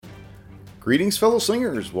Greetings, fellow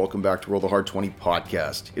slingers. Welcome back to Roll the Hard 20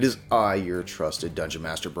 podcast. It is I, your trusted Dungeon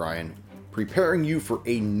Master Brian, preparing you for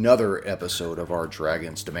another episode of our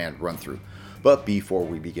Dragon's Demand run-through. But before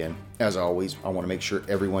we begin, as always, I want to make sure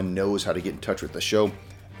everyone knows how to get in touch with the show.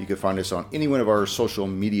 You can find us on any one of our social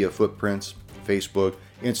media footprints, Facebook,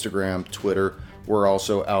 Instagram, Twitter. We're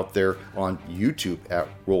also out there on YouTube at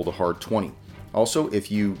Roll the Hard 20. Also, if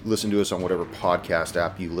you listen to us on whatever podcast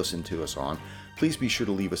app you listen to us on, please be sure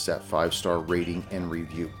to leave us that 5-star rating and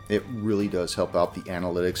review. It really does help out the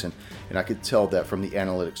analytics, and I could tell that from the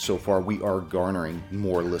analytics so far, we are garnering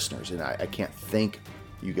more listeners, and I can't thank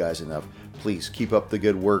you guys enough. Please keep up the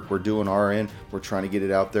good work. We're doing our end. We're trying to get it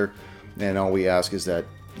out there, and all we ask is that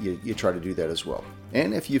you try to do that as well.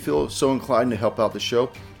 And if you feel so inclined to help out the show,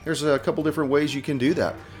 there's a couple different ways you can do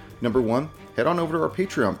that. Number one, head on over to our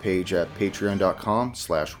Patreon page at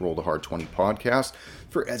patreon.com/rollthehard20podcast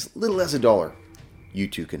for as little as $1. You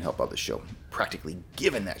too can help out the show, practically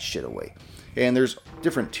giving that shit away. And there's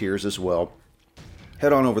different tiers as well.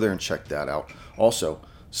 Head on over there and check that out. Also,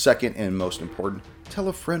 second and most important, tell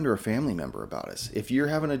a friend or a family member about us. If you're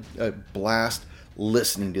having a blast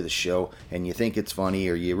listening to the show and you think it's funny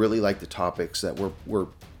or you really like the topics that we're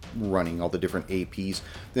running, all the different APs,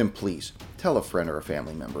 then please tell a friend or a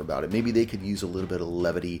family member about it. Maybe they could use a little bit of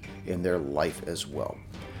levity in their life as well.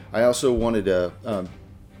 I also wanted to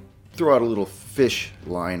throw out a little fish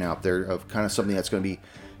line out there of kind of something that's going to be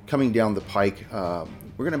coming down the pike. We're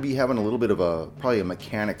going to be having a little bit of probably a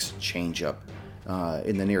mechanics change up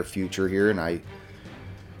in the near future here, and I'm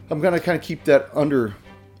going to kind of keep that under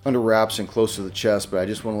wraps and close to the chest, but I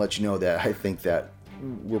just want to let you know that I think that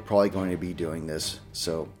we're probably going to be doing this,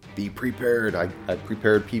 so be prepared. I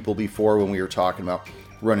prepared people before when we were talking about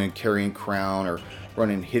running Carrion Crown or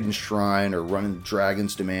running Hidden Shrine or running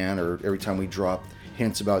Dragon's Demand, or every time we drop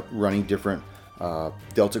hints about running different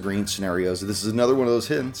Delta Green scenarios. This is another one of those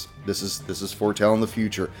hints. This is foretelling the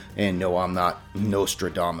future, and no, I'm not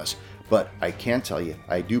Nostradamus, but I can tell you,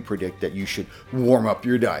 I do predict that you should warm up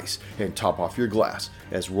your dice and top off your glass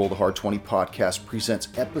as Roll the Hard 20 podcast presents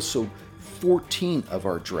episode 14 of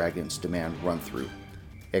our Dragon's Demand run-through,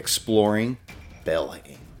 Exploring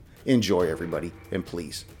Belhain. Enjoy, everybody, and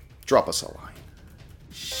please drop us a line.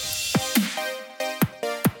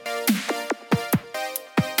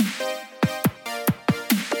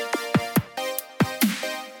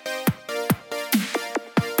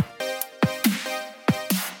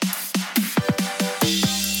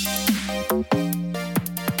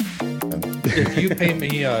 If you pay me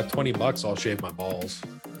 $20, I'll shave my balls.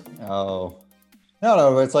 Oh,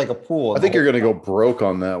 no, it's like a pool. I think you're going to go broke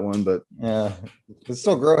on that one, but yeah. Does it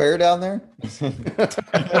still grow hair down there?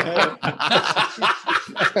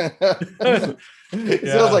 It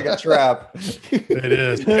feels like a trap. It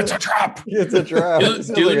is. It's a trap. It's a trap.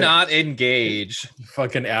 Do not engage.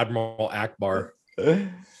 Fucking Admiral Akbar. that's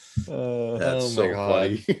oh so my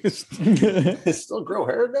God. funny. Still grow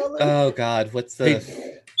hair down there? Oh God, what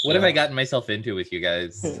have I gotten myself into with you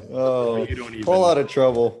guys? Oh, You don't even. whole lot of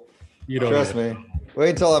trouble. You don't Trust me. Wait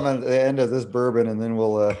until I'm at the end of this bourbon, and then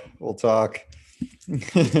we'll talk. I'm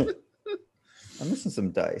missing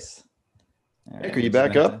some dice. All Nick, are you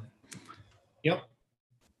back up? Yep.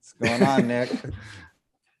 What's going on, Nick?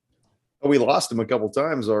 Oh, we lost him a couple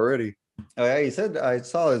times already. Oh yeah, he said I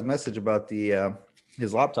saw his message about the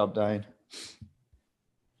his laptop dying.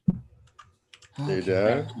 Hey,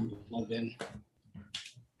 Dad.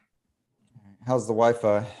 How's the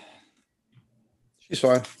Wi-Fi? She's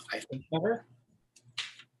fine. I think better.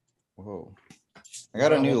 Whoa. I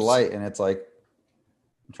got a new light, and it's like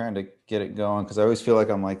I'm trying to get it going because I always feel like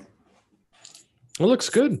I'm like It looks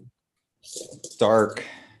good. dark.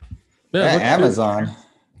 Yeah, it looks Amazon.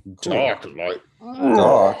 Dark light.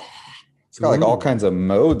 Dark. It's got like all kinds of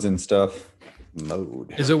modes and stuff. Mode.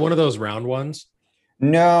 good. Is it one of those round ones?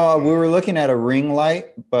 No, we were looking at a ring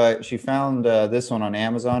light, but she found this one on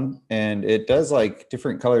Amazon, and it does like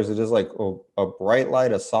different colors. It does like a bright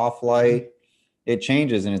light, a soft light. It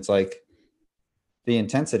changes, and it's like the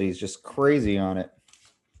intensity is just crazy on it.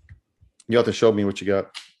 You have to show me what you got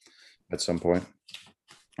at some point.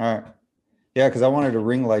 All right. Yeah, because I wanted a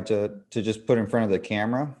ring light to just put in front of the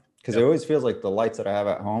camera, because it always feels like the lights that I have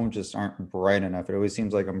at home just aren't bright enough. It always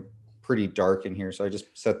seems like I'm pretty dark in here, so I just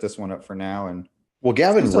set this one up for now. And Well,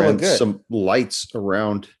 Gavin Still look ran good. some lights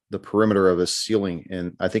around the perimeter of his ceiling,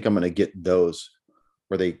 and I think I'm going to get those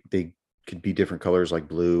where they could be different colors like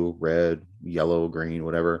blue, red, yellow, green,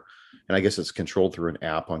 whatever. And I guess it's controlled through an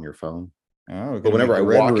app on your phone. oh, But whenever I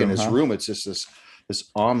walk in his huh? room, it's just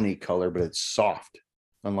this omni color, but it's soft,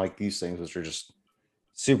 unlike these things, which are just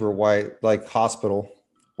super white, like hospital.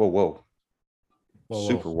 whoa. Whoa,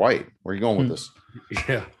 Super white. Where are you going with this?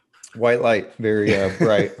 Yeah. White light, very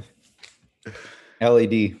bright.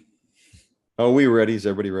 LED. Oh, we ready? Is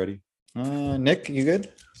everybody ready? Nick, you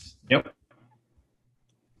good? Yep.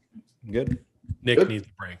 Good. Nick Good. needs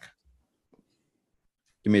a break.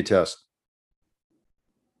 Give me a test.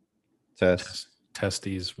 Test.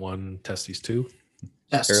 Testes 1, testes 2.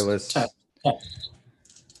 Test. Hairless. Test.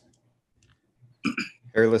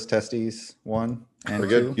 Hairless testes 1 and We're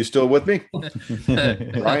good. 2. You still with me?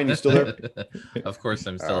 Ryan, you still there? Of course,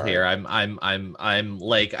 I'm still All right. here.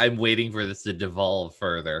 I'm waiting for this to devolve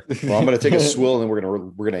further Well, I'm going to take a swill and we're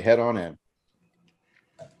going to head on in.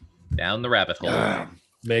 down the rabbit hole.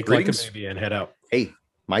 Make Greetings. like a baby and head out. Hey,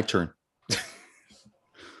 my turn.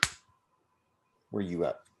 Where you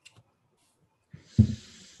at?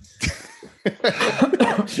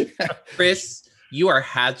 Chris, you are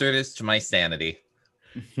hazardous to my sanity.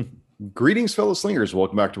 Greetings, fellow slingers.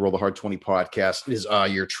 Welcome back to Roll the Hard 20 podcast. It is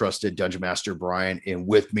your trusted Dungeon Master, Brian, and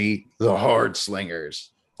with me, the Hard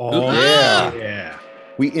Slingers. Oh, yeah. Yeah.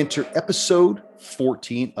 We enter episode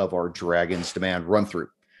 14 of our Dragon's Demand run through.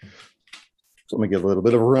 So let me give a little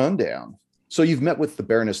bit of a rundown. So you've met with the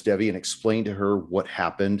Baroness Devi and explained to her what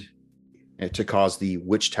happened to cause the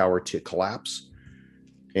Witch Tower to collapse.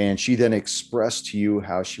 And she then expressed to you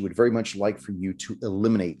how she would very much like for you to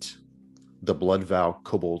eliminate the Blood Vow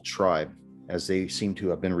Kobold tribe, as they seem to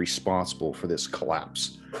have been responsible for this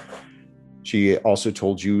collapse. She also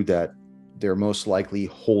told you that they're most likely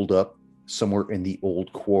holed up somewhere in the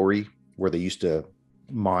old quarry where they used to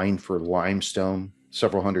mine for limestone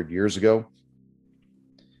several hundred years ago,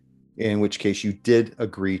 in which case you did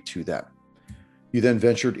agree to that. You then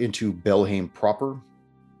ventured into Belhaim proper,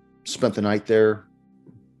 spent the night there,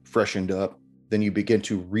 freshened up. Then you begin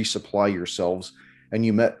to resupply yourselves, and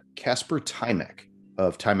you met Casper Tymek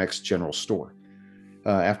of Tymek's General Store.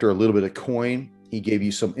 After a little bit of coin, he gave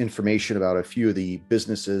you some information about a few of the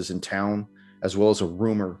businesses in town, as well as a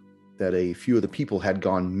rumor that a few of the people had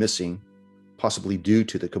gone missing, possibly due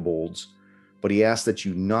to the kobolds. But he asked that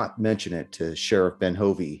you not mention it to Sheriff Ben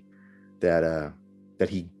Hovey, that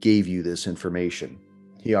he gave you this information.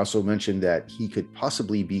 He also mentioned that he could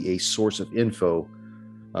possibly be a source of info,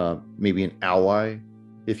 maybe an ally,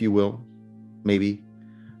 if you will, maybe.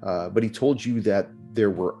 But he told you that there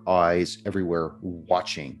were eyes everywhere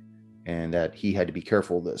watching and that he had to be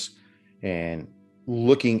careful of this. And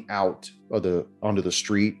looking out of onto the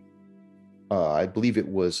street, I believe it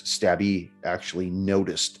was Stabby actually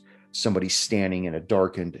noticed somebody standing in a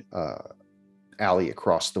darkened alley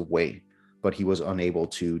across the way, but he was unable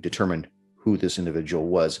to determine who this individual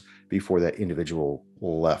was before that individual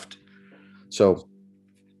left. So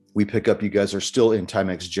we pick up, you guys are still in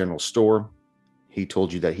Tymek's General Store. He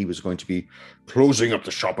told you that he was going to be closing up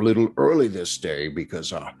the shop a little early this day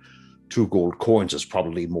because 2 gold coins is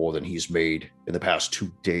probably more than he's made in the past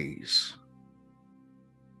 2 days.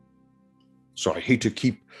 So I hate to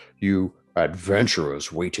keep you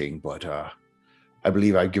adventurers waiting, but I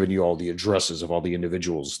believe I've given you all the addresses of all the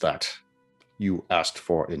individuals that you asked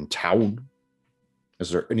for in town. Is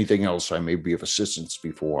there anything else I may be of assistance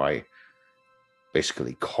before I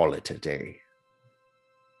basically call it a day?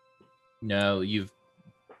 No, you've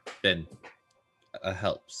been a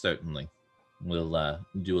help, certainly. We'll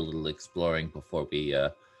do a little exploring before we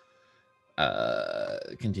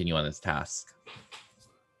continue on this task.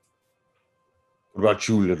 What about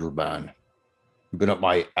you, little man? You've been up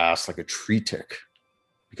my ass like a tree tick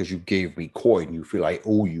because you gave me coin. You feel I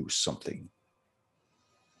owe you something.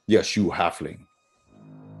 Yes, you halfling.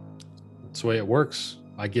 That's the way it works.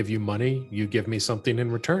 I give you money, you give me something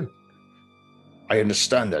in return. I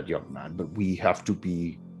understand that, young man, but we have to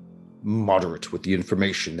be moderate with the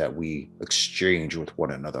information that we exchange with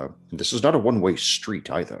one another. And this is not a one-way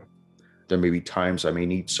street either. There may be times I may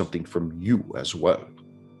need something from you as well.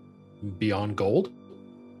 Beyond gold?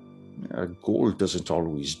 Gold doesn't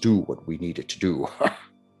always do what we need it to do.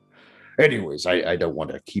 Anyways, I don't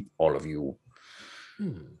want to keep all of you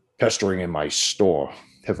pestering in my store.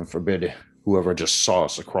 Heaven forbid whoever just saw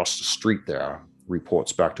us across the street there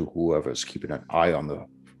reports back to whoever's keeping an eye on the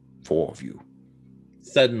 4 of you.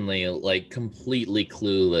 Suddenly, like completely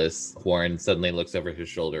clueless, Warren suddenly looks over his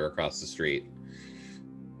shoulder across the street.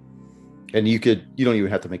 And you don't even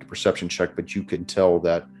have to make a perception check, but you can tell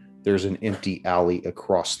that there's an empty alley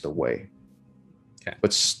across the way. Okay.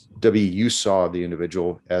 But W, you saw the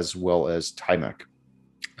individual as well as Tymek.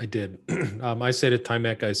 I did. I say to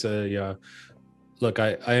Tymek, I say, look,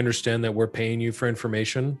 I understand that we're paying you for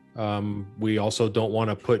information. We also don't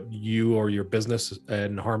want to put you or your business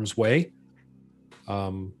in harm's way.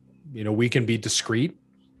 We can be discreet,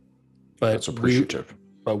 but That's appreciative.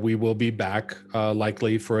 but we will be back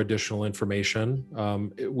likely for additional information.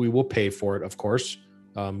 We will pay for it, of course,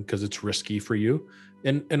 because it's risky for you.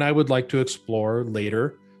 And I would like to explore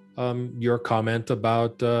later your comment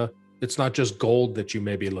about it's not just gold that you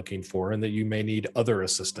may be looking for and that you may need other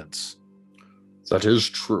assistance. That is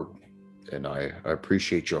true. And I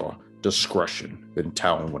appreciate your discretion in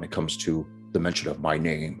town when it comes to the mention of my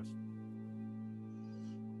name.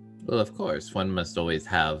 Well, of course, one must always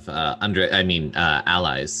have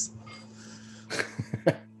allies.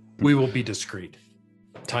 We will be discreet.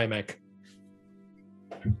 Timek.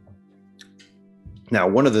 Now,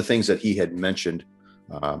 one of the things that he had mentioned,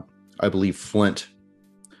 I believe Flint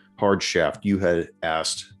Hardshaft, you had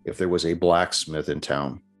asked if there was a blacksmith in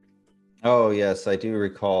town. Oh, yes, I do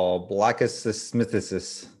recall. Blackus the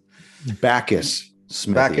Smithicus. Bacchus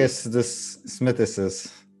Smithy. Bacchus the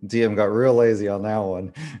Smithicus. DM got real lazy on that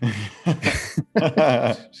one.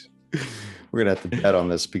 We're going to have to bet on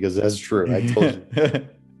this because that's true. I told you.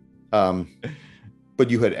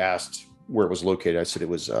 But you had asked where it was located. I said it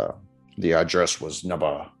was, the address was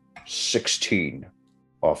number 16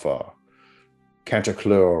 off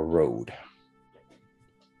Canticleer Road.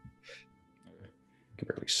 I can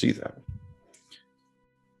barely see that.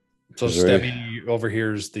 So Stebby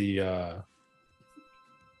overhears the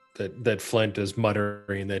that Flint is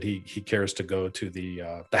muttering that he cares to go to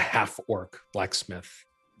the half orc blacksmith.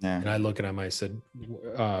 Yeah. And I look at him. I said,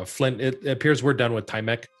 Flint, it appears we're done with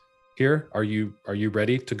Timek here. Are you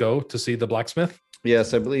ready to go to see the blacksmith?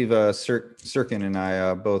 Yes, I believe Sirkin and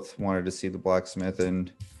I both wanted to see the blacksmith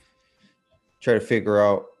and try to figure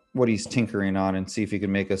out what he's tinkering on and see if he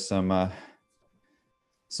can make us some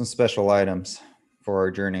special items for our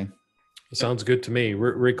journey. Sounds good to me.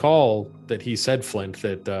 Recall that he said, Flint,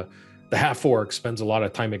 that the half orc spends a lot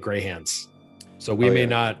of time at Greyhands, so we may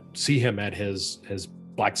not see him at his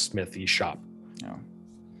blacksmithy shop. No,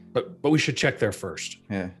 but we should check there first.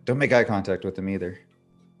 Yeah, don't make eye contact with him either.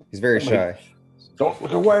 He's very shy. Don't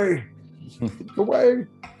look away. Look away.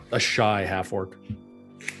 A shy half orc.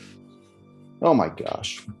 Oh my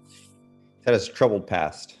gosh. Had his troubled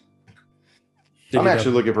past. I'm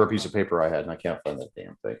actually looking for a piece of paper I had and I can't find that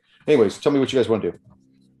damn thing. Anyways, tell me what you guys want to do.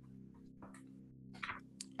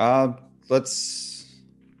 I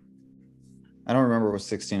don't remember what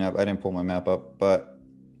 16 up. I didn't pull my map up, but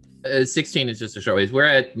 16 is just a short ways. We're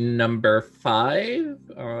at number 5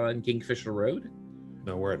 on Kingfisher Road.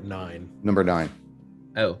 No, we're at 9. Number 9.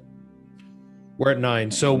 Oh, we're at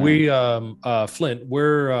 9. So we, Flint,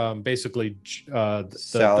 we're basically the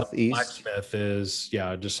southeast. Blacksmith is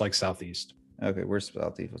just like southeast. Okay, we're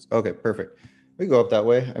southeast. Okay, perfect. We go up that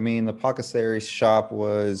way. I mean, the Apothecary's shop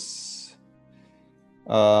was,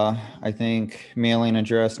 I think, mailing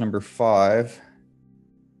address number 5,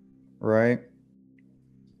 right?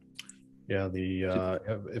 Yeah,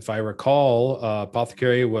 if I recall,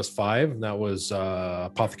 Apothecary was 5. And that was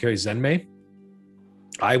Apothecary Zenmei.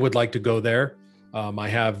 I would like to go there. I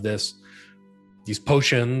have these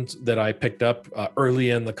potions that I picked up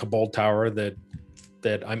early in the Cabal Tower that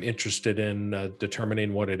I'm interested in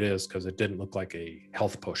determining what it is, because it didn't look like a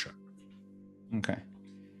health potion. Okay.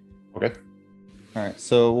 Okay. All right.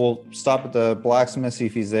 So we'll stop at the blacksmith, see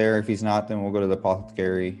if he's there. If he's not, then we'll go to the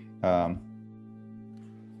apothecary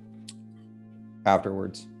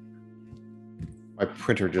afterwards. My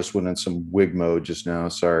printer just went in some wig mode just now.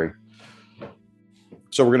 Sorry.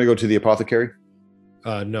 So we're going to go to the apothecary?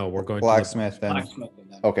 No, we're going blacksmith to then.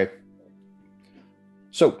 Okay.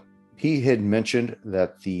 So he had mentioned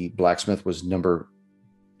that the blacksmith was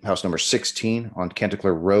house number 16 on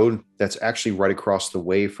Canticleer Road. That's actually right across the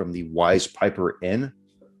way from the Wise Piper Inn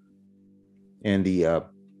and the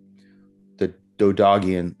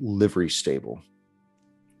Dodagian livery stable,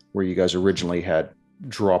 where you guys originally had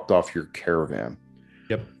dropped off your caravan.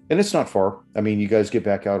 Yep. And it's not far. I mean, you guys get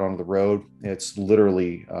back out onto the road. It's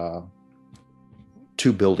literally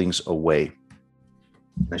 2 buildings away.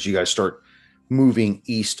 As you guys start moving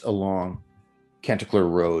east along Canticleer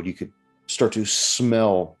Road, you could start to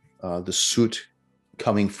smell the soot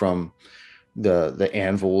coming from the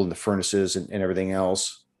anvil and the furnaces and everything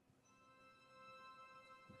else.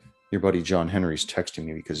 Your buddy John Henry's texting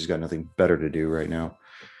me because he's got nothing better to do right now.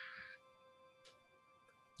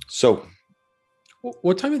 So,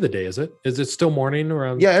 what time of the day is it? Is it still morning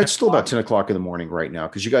around? Yeah, it's still about 10 o'clock in the morning right now,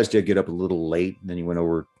 because you guys did get up a little late, and then you went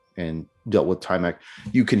over and dealt with Timek.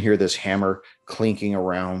 You can hear this hammer clinking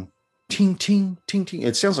around. Ting, ting, ting, ting.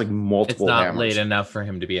 It sounds like multiple it's not hammers. late enough for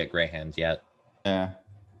him to be at Greyhands yet. Yeah.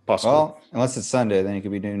 Possibly. Well, unless it's Sunday, then you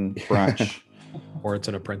could be doing brunch. Or it's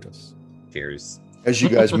an apprentice. Cheers. As you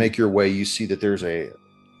guys make your way, you see that there's a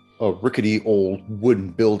rickety old wooden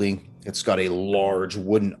building It's got a large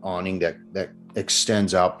wooden awning that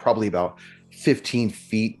extends out probably about 15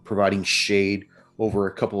 feet, providing shade over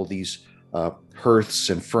a couple of these hearths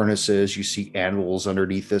and furnaces. You see anvils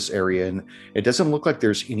underneath this area, and it doesn't look like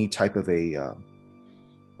there's any type of a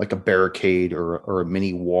like a barricade or a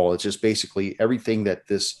mini wall. It's just basically everything that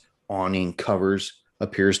this awning covers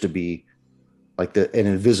appears to be like an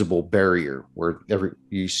invisible barrier where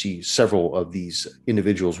you see several of these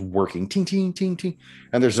individuals working ting ting ting ting,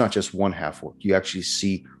 and there's not just one half orc. You actually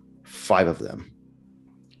see 5 of them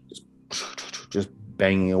just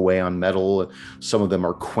banging away on metal. Some of them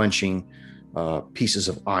are quenching pieces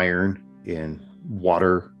of iron in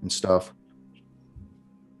water and stuff.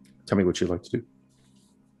 Tell me what you'd like to do.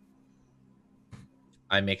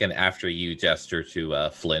 I make an after you gesture to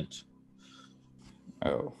Flint.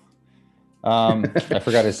 Oh. I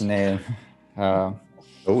forgot his name. This ought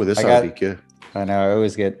to be good. I know. I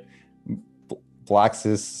always get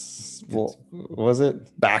Blaxus. What was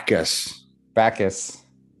it? Bacchus.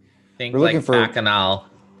 Think We're like looking for- Bacchanal.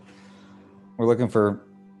 We're looking for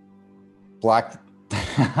Black.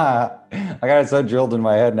 I got it so drilled in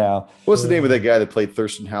my head now. What's the name of that guy that played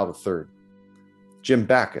Thurston Howell III? Jim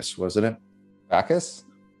Backus, wasn't it? Bacchus?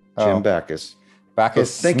 Jim Backus.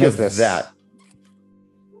 Bacchus. So think of Smithus. that.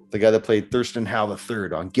 The guy that played Thurston Howell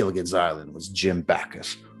III on Gilligan's Island was Jim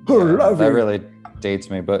Backus. Yeah, that really dates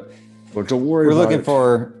me, but But don't worry we're about looking it.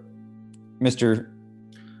 for Mr.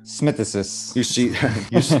 Smithus. You see,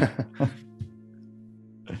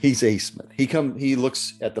 he's a Smith. He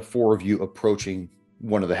looks at the 4 of you approaching.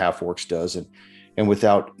 One of the half orcs does, and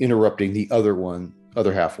without interrupting the other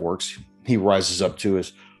half orcs, he rises up to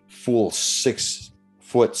his full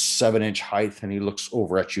 6'7" height, and he looks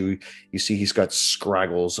over at you. You see, he's got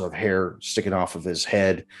scraggles of hair sticking off of his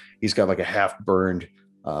head. He's got like a half burned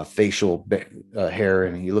facial hair,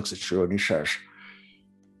 and he looks at you and he says,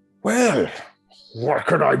 "Well, what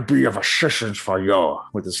could I be of assistance for you?"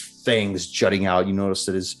 With his fangs jutting out, you notice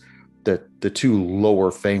that the 2 lower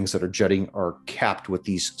fangs that are jutting are capped with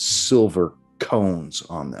these silver cones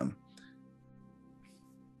on them.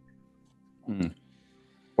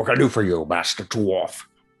 What can I do for you, Master Dwarf?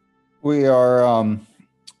 We are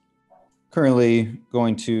currently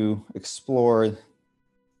going to explore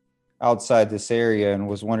outside this area and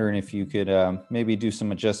was wondering if you could maybe do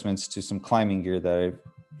some adjustments to some climbing gear that I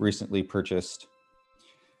recently purchased.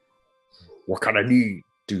 What kind of need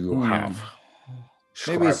do you have?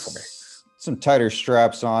 Maybe Describe for me. some tighter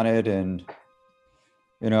straps on it, and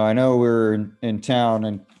I know we're in town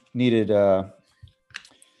and needed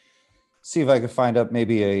see if I could find up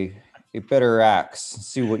maybe a better axe.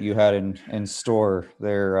 See what you had in store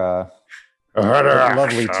there.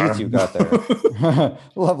 Lovely teeth you got there.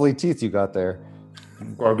 Lovely teeth you got there.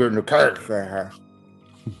 Well, get in the car.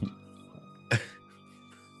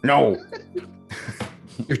 No,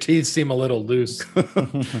 Your teeth seem a little loose.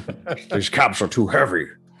 these caps are too heavy.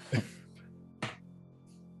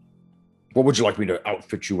 What would you like me to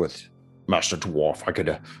outfit you with, Master Dwarf? I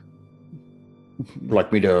could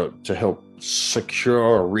like me to help secure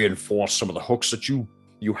or reinforce some of the hooks that you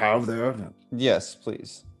have there. And Yes,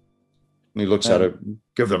 please. he looks at it.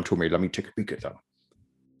 Give them to me. Let me take a peek at them.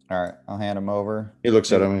 All right, I'll hand them over. He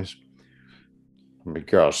looks at them. And he's,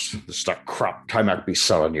 because this is that crap Timac be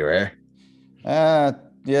selling you, eh?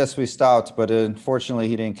 Yes, we stopped, but unfortunately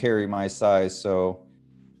he didn't carry my size, so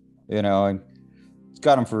I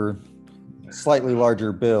got him for slightly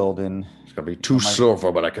larger build, and It's gonna be 2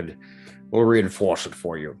 silver, but we'll reinforce it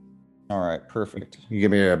for you. all right, perfect. You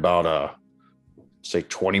give me about say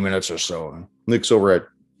 20 minutes or so. Looks over at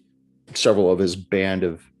several of his band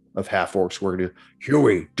of half orcs working.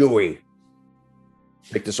 Huey, Dewey,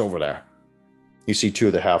 take this over there. You see 2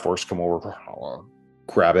 of the half orcs come over,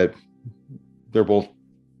 grab it. They're both,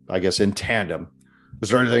 I guess, in tandem. Is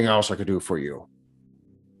there anything else I could do for you?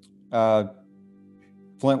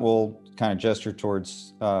 Flint will kind of gesture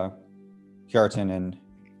towards Kjartan and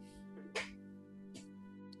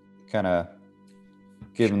kind of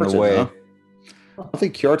give him the Kjartan, way. huh? I don't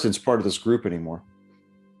think Kjartan's part of this group anymore.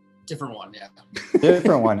 Different one, yeah.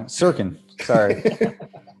 Different one. Sirkin. Sorry.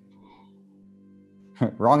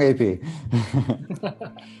 Wrong AP.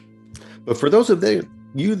 But for those of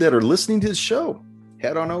you that are listening to this show,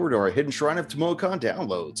 head on over to our Hidden Shrine of Tomocon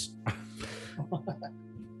downloads.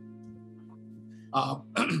 I'm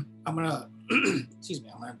gonna excuse me.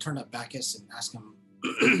 I'm gonna turn to Bacchus and ask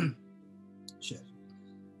him. Shit.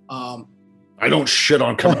 I don't shit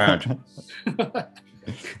on command.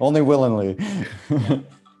 Only willingly.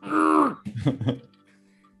 I'm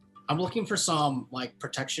looking for some like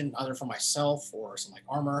protection, either for myself or some like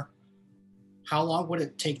armor. how long would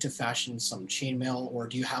it take to fashion some chainmail, or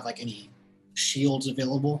do you have like any shields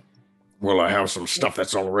available? Well, I have some stuff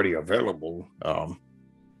that's already available.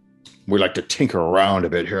 We like to tinker around a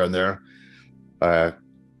bit here and there.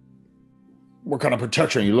 What kind of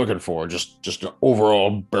protection are you looking for? Just an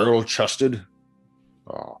overall barrel chested?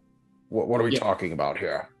 What are we talking about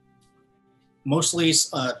here? Mostly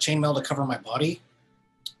chainmail to cover my body,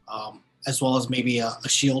 as well as maybe a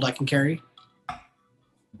shield I can carry.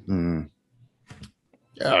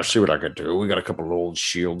 Yeah, I'll see what I could do. We got a couple of old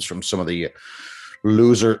shields from some of the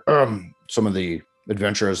some of the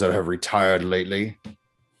adventurers that have retired lately.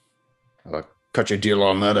 I'll cut you a deal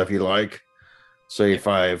on that if you like. Say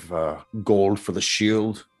 5 gold for the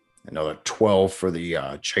shield, another 12 for the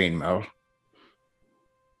chainmail.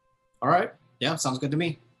 All right. Yeah, sounds good to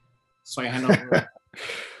me. So I hand over.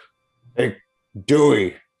 Hey,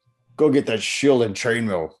 Dewey, go get that shield and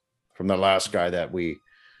chainmail from the last guy that we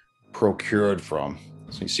procured from.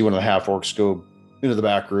 So you see one of the half-orcs go into the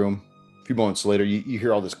back room. A few moments later, you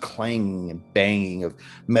hear all this clanging and banging of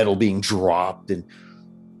metal being dropped and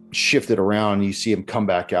shifted around. You see him come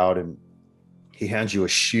back out, and he hands you a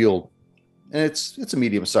shield. And it's a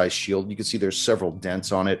medium-sized shield. You can see there's several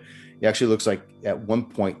dents on it. It actually looks like at one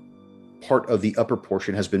point, part of the upper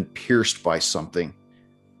portion has been pierced by something.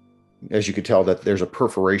 As you can tell, that there's a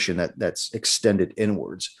perforation that's extended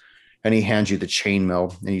inwards. And he hands you the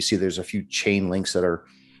chainmail, and you see there's a few chain links that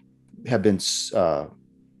have been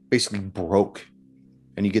basically broke.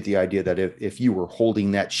 And you get the idea that if you were holding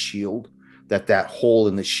that shield, that hole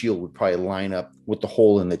in the shield would probably line up with the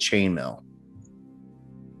hole in the chainmail.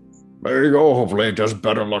 There you go. Hopefully it does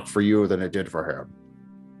better luck for you than it did for him.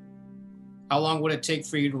 How long would it take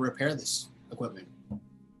for you to repair this equipment?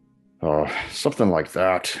 Something like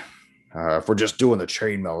that. If we're just doing the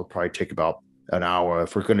chainmail, it'll probably take about an hour.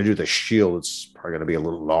 If we're going to do the shield, it's probably going to be a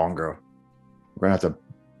little longer. We're going to have to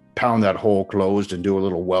pound that hole closed and do a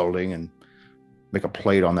little welding and make a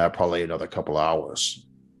plate on that, probably another couple hours.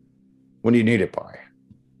 When do you need it by?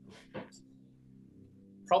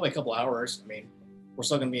 Probably a couple hours. I mean, we're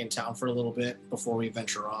still going to be in town for a little bit before we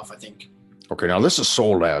venture off, I think. Okay, now this is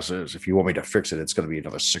sold as is. If you want me to fix it, it's going to be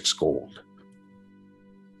another 6 gold.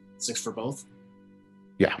 6 for both?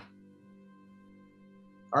 Yeah.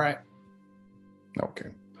 All right. Okay.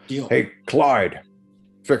 Deal. Hey, Clyde,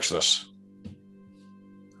 fix this.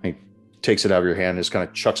 He takes it out of your hand and just kind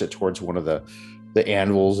of chucks it towards one of the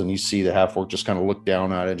anvils, and you see the half-orc just kind of look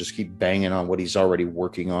down at it and just keep banging on what he's already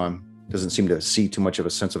working on. Doesn't seem to see too much of a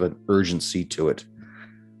sense of an urgency to it.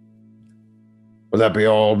 Will that be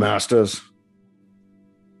all, masters?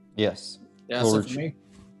 Yes. Yeah, that's it for me.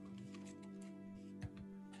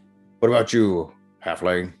 What about you,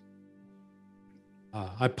 halfling?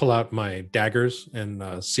 I pull out my daggers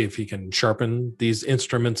and see if he can sharpen these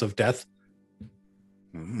instruments of death.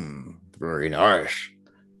 Very nice.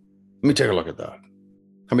 Let me take a look at that.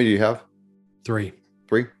 How many do you have? 3.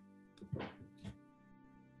 3?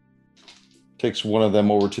 Takes one of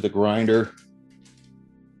them over to the grinder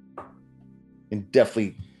and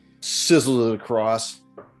deftly sizzles it across.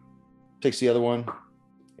 Takes the other one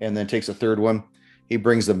and then takes a third one. He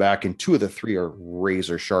brings them back, and 2 of the 3 are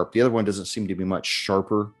razor sharp. The other one doesn't seem to be much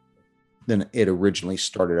sharper than it originally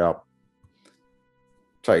started out.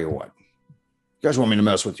 Tell you what, you guys want me to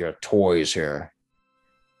mess with your toys here?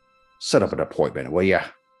 Set up an appointment, will ya?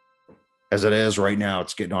 As it is right now,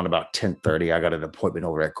 it's getting on about 10:30. I got an appointment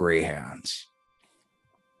over at Greyhounds.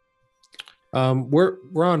 We're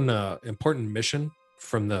on an important mission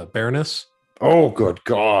from the Baroness. Oh, good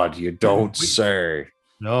God, you don't say.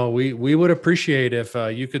 No, we would appreciate if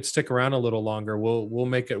you could stick around a little longer. We'll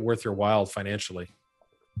make it worth your while financially.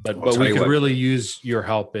 But we could really use your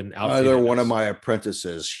help in outfitting. Either one of my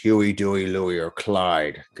apprentices, Huey, Dewey, Louie, or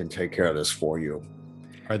Clyde, can take care of this for you.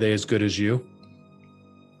 Are they as good as you?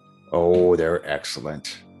 Oh, they're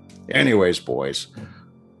excellent. Anyways, boys,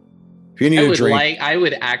 if you need a drink, I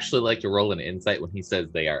would actually like to roll an insight when he says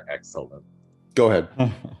they are excellent. Go ahead.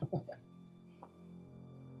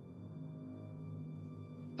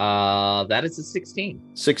 That is a 16.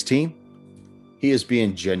 16. He is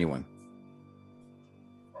being genuine.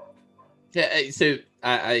 Yeah. So,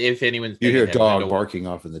 if anyone's You hear a paying dog attention to- barking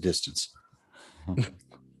off in the distance.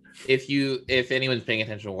 if anyone's paying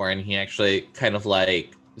attention to Warren, he actually kind of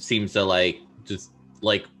like seems to like just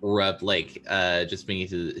like rub like just beneath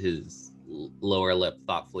his lower lip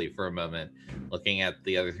thoughtfully for a moment, looking at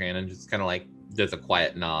the other hand, and just kind of like does a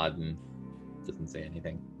quiet nod and doesn't say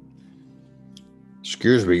anything.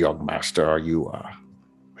 Excuse me, young master. Are you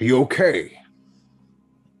okay?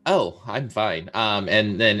 Oh, I'm fine.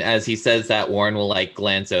 And then as he says that, Warren will like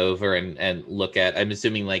glance over and look at. I'm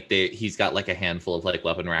assuming like he's got like a handful of like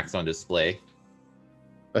weapon racks on display,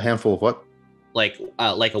 A handful of what? like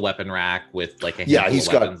a weapon rack with like a Yeah, handful he's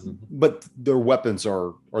of got, weapons. but their weapons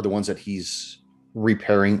are the ones that he's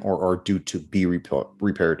repairing or are due to be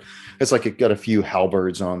repaired. It's like it got a few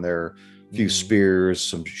halberds on there, a few spears,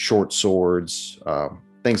 some short swords,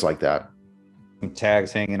 things like that. Some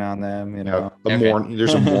tags hanging on them, you know.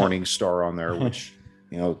 There's a morning star on there, which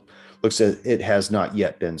looks at it has not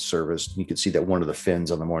yet been serviced. You can see that one of the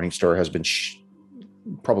fins on the morning star has been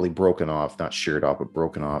probably broken off, not sheared off, but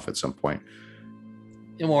broken off at some point.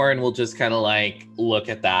 And Warren will just kind of like look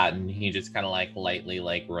at that, and he just kind of like lightly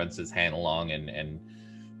like runs his hand along and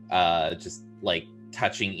just like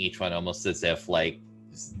touching each one, almost as if like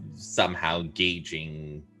somehow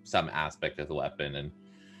gauging some aspect of the weapon, and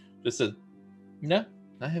just said, "No,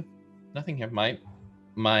 I have nothing here.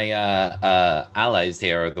 My allies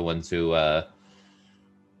here are the ones who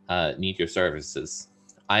need your services.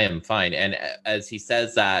 I am fine." And as he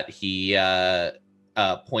says that, he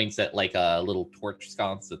points at like a little torch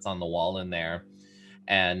sconce that's on the wall in there,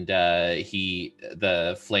 and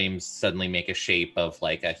the flames suddenly make a shape of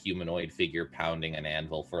like a humanoid figure pounding an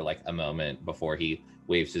anvil for like a moment before he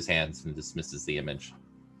waves his hands and dismisses the image.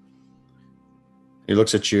 He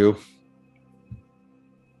looks at you.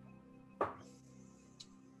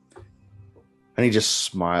 And he just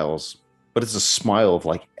smiles, but it's a smile of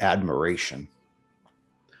like admiration.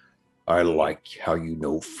 I like how you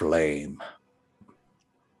know flame.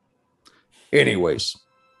 Anyways,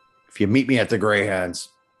 if you meet me at the Greyhounds,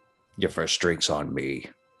 your first drink's on me.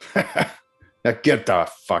 Now get the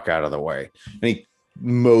fuck out of the way. And he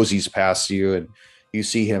moseys past you, and you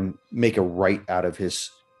see him make a right out of his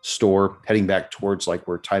store, heading back towards like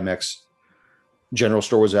where Timex general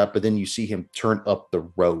store was at. But then you see him turn up the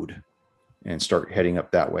road and start heading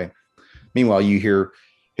up that way. Meanwhile, you hear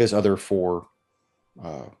his other four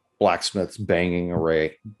blacksmiths banging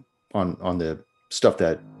away on the stuff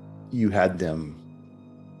that you had them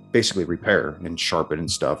basically repair and sharpen and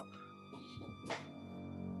stuff.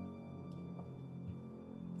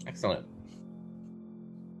 Excellent.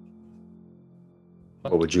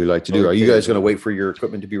 What would you like to do? Are you guys going to wait for your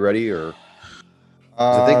equipment to be ready, or?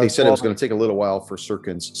 'Cause I think they said it was going to take a little while for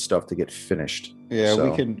Sirkin's stuff to get finished. Yeah, So-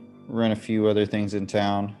 we could run a few other things in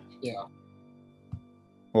town Yeah.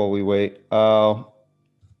 while we wait.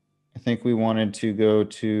 I think we wanted to go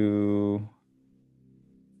to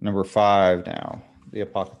number 5 now, the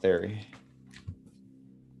apothecary.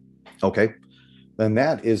 Okay. Then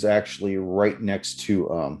that is actually right next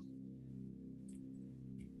to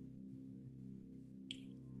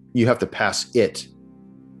you have to pass it.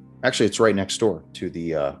 Actually, it's right next door to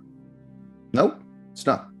the nope, it's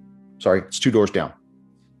not. Sorry, it's 2 doors down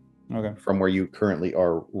Okay. from where you currently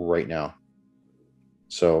are right now.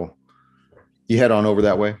 So you head on over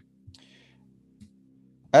that way.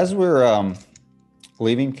 As we're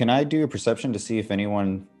leaving, can I do a perception to see if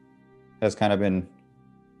anyone has kind of been,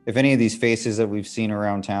 if any of these faces that we've seen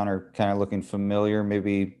around town are kind of looking familiar?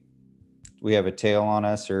 Maybe we have a tail on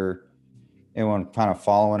us, or anyone kind of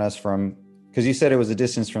following us from, because you said it was a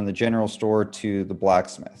distance from the general store to the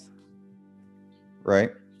blacksmith,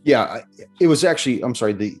 right? Yeah, it was actually, I'm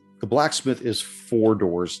sorry, the blacksmith is 4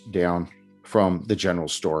 doors down from the general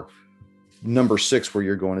store. Number 6, where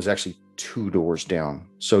you're going, is actually 2 doors down.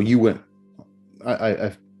 So you went,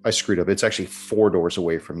 I screwed up. It's actually 4 doors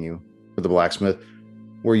away from you for the blacksmith.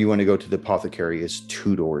 Where you want to go to the apothecary is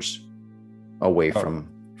 2 doors away from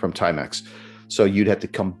Timex. So you'd have to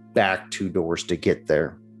come back 2 doors to get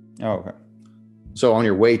there. Oh, okay. So on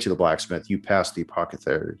your way to the blacksmith, you pass the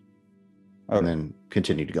apothecary and Okay. then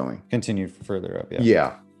continued going. Continue further up.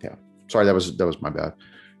 Yeah. Yeah. Sorry, that was my bad.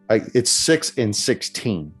 It's 6 and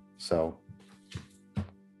 16. So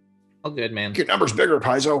All good, man. your number's bigger,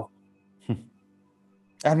 Paizo.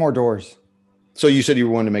 Add more doors. So you said you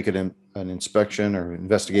wanted to make it an inspection or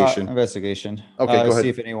investigation. Investigation. Okay, go ahead. See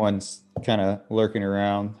if anyone's kind of lurking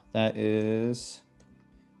around. That's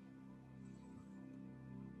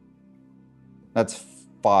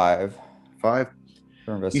 5 5.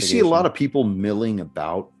 for You investigation. see a lot of people milling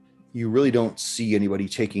about. You really don't see anybody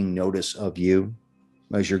taking notice of you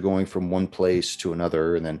as you're going from one place to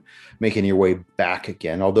another and then making your way back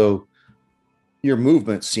again. Although your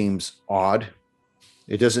movement seems odd,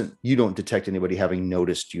 you don't detect anybody having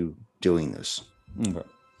noticed you doing this. Okay.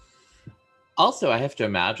 Also, I have to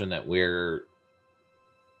imagine that we're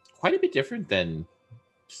quite a bit different than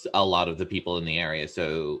a lot of the people in the area.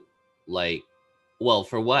 So, like, well,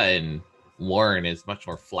 for one, Warren is much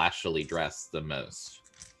more flashily dressed than most.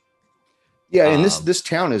 Yeah, and this Um, this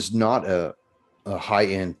town is not a high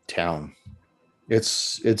end town.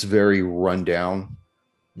 It's very run down.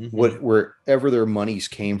 mhm. Wherever their monies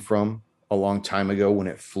came from a long time ago when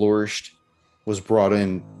it flourished was brought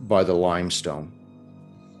in by the limestone.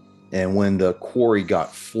 And when the quarry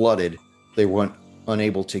got flooded, they weren't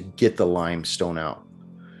unable to get the limestone out.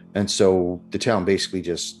 And so the town basically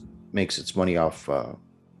just makes its money off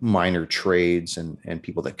minor trades and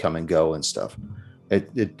people that come and go and stuff.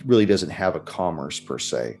 It really doesn't have a commerce per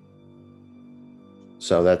se.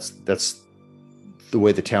 So that's the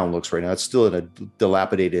way the town looks right now. It's still in a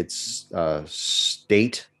dilapidated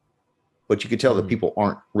state, but you can tell that Mhm. people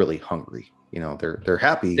aren't really hungry. They're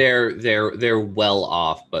happy, They're well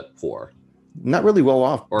off but poor. not really well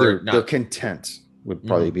off. Or They're not. content would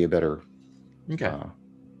probably be a better Okay.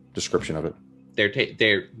 description of it.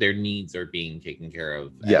 Their needs are being taken care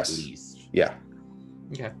of Yes. at least. Yeah.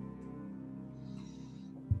 Okay.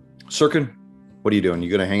 Sirkin, what are you doing? You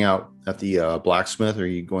going to hang out at the blacksmith, or are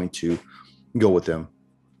you going to go with them?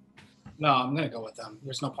 No, I'm gonna go with them.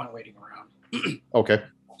 There's no point waiting around. Okay.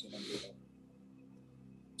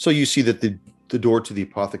 So you see that the door to the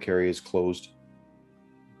apothecary is closed,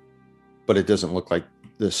 but it doesn't look like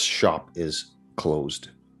this shop is closed.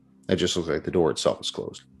 It just looks like the door itself is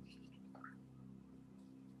closed.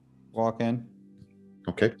 Walk in,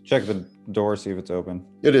 Okay. check the door, see if it's open.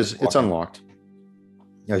 It is. It's Walk in. unlocked.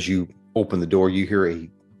 As you open the door, you hear a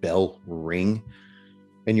bell ring,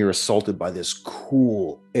 and you're assaulted by this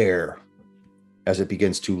cool air as it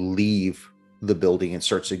begins to leave the building and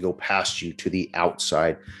starts to go past you to the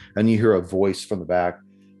outside. And you hear a voice from the back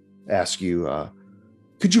ask you,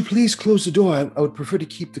 could you please close the door? I would prefer to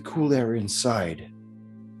keep the cool air inside.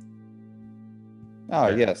 Oh,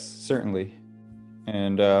 yes, certainly.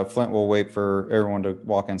 And Flint will wait for everyone to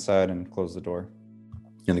walk inside and close the door.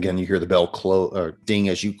 And again, you hear the bell ding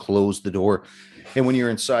as you close the door. And when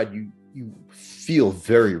you're inside, you feel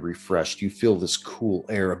very refreshed. You feel this cool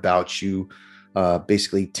air about you,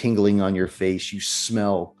 basically tingling on your face. You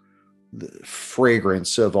smell the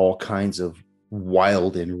fragrance of all kinds of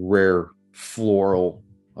wild and rare floral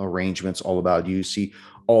arrangements all about you. You see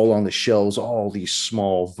all on the shelves, all these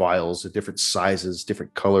small vials of different sizes,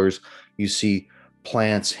 different colors. You see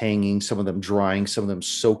plants hanging, some of them drying, some of them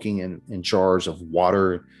soaking in jars of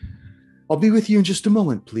water. I'll be with you in just a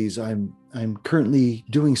moment, please. I'm currently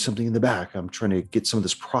doing something in the back. I'm trying to get some of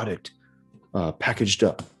this product packaged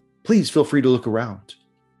up. Please feel free to look around.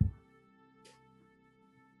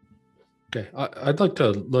 Okay, I'd like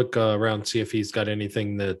to look around, see if he's got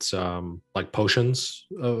anything that's like potions,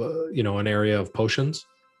 an area of potions.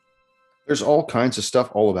 There's all kinds of stuff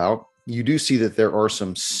all about. You do see that there are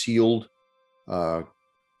some sealed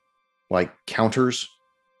like counters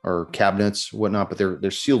or cabinets, whatnot, but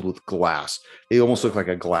they're sealed with glass. They almost look like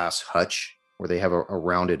a glass hutch where they have a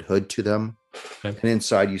rounded hood to them. Okay. And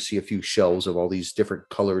inside you see a few shelves of all these different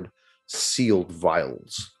colored sealed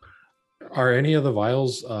vials. Are any of the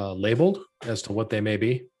vials labeled as to what they may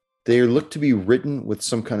be? They look to be written with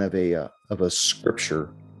some kind of a scripture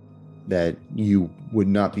that you would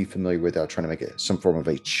not be familiar with without trying to make some form of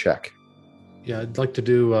a check. Yeah, I'd like to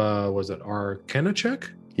do, was it Arcana check?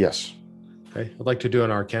 Yes. Okay, I'd like to do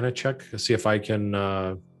an Arcana check to see if I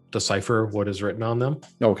can decipher what is written on them.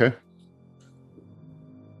 Okay.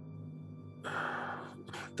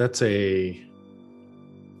 That's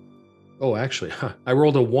actually, I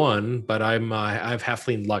rolled a 1, but I have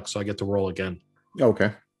halfling luck, so I get to roll again.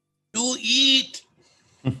 Okay. You eat.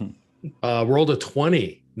 Rolled a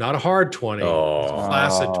 20, not a hard 20, Oh.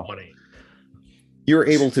 placid Oh. 20. You're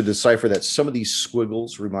able to decipher that some of these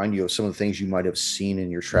squiggles remind you of some of the things you might have seen in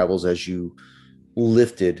your travels as you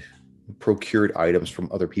procured items from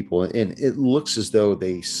other people. And it looks as though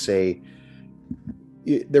they say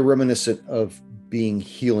they're reminiscent of being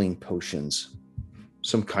healing potions,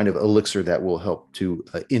 some kind of elixir that will help to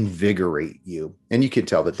invigorate you. And you can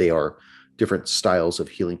tell that they are different styles of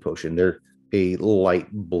healing potion. They're a light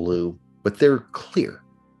blue, but they're clear.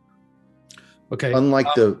 Okay.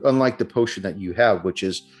 Unlike the potion that you have, which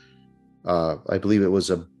is, I believe it was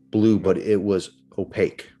a blue, but it was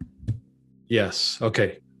opaque. Yes.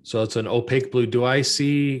 Okay. So it's an opaque blue.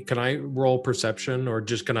 Can I roll perception, or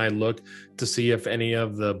just can I look to see if any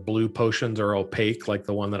of the blue potions are opaque like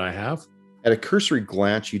the one that I have? At a cursory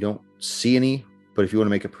glance, you don't see any, but if you want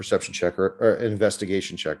to make a perception check or an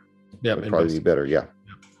investigation check, Yeah, would probably be better. Yeah.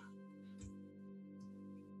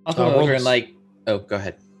 I'll go roll over this. and oh, go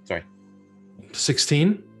ahead. Sorry.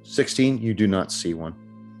 16. 16, you do not see one.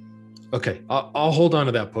 Okay, I'll hold on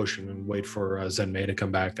to that potion and wait for Zenmei to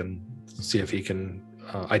come back and see if he can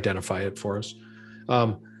identify it for us.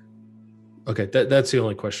 Okay, that's the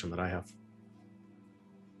only question that I have.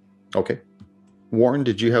 Okay. Warren,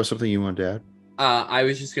 did you have something you wanted to add? I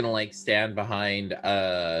was just gonna like stand behind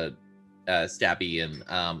Stabby and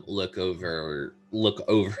look over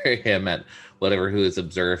him at whatever who is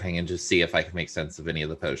observing and just see if I can make sense of any of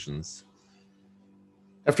the potions.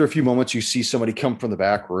 After a few moments, you see somebody come from the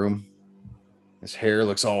back room. His hair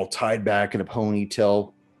looks all tied back in a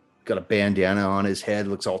ponytail. Got a bandana on his head.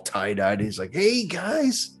 Looks all tie-dyed. He's like, "Hey,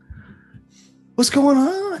 guys. What's going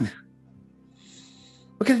on?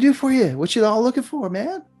 What can I do for you? What you all looking for,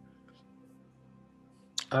 man?"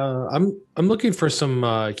 I'm looking for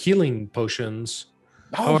some healing potions.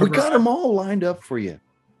 Oh, However, we got them all lined up for you.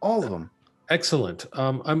 All of them. Excellent.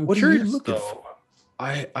 I'm What are curious. you looking though, for?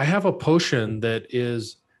 I have a potion that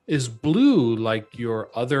is blue like your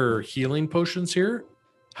other healing potions here.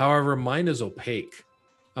 However, mine is opaque.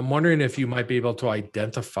 I'm wondering if you might be able to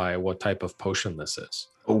identify what type of potion this is.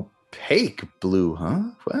 Opaque blue,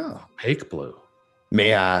 huh? Well, Opaque blue.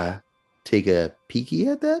 may I take a peeky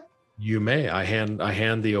at that? You may. I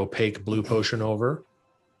hand the opaque blue potion over.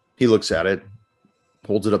 He looks at it,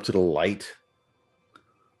 holds it up to the light,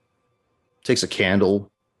 takes a candle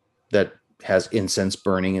that has incense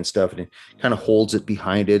burning and stuff, and he kind of holds it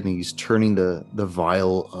behind it, and he's turning the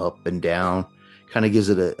vial up and down, kind of gives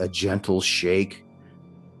it a gentle shake,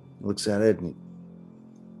 looks at it, and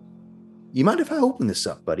you mind if I open this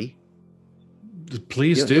up, buddy?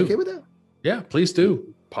 Please You do. okay with that? Yeah, please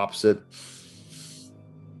do. Pops it.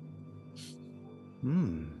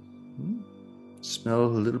 Smell a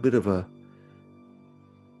little bit of a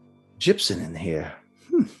gypsum in here.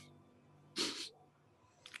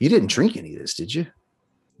 You didn't drink any of this, did you?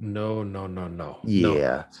 No.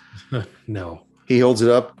 Yeah. No. He holds it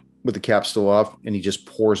up with the cap still off, and he just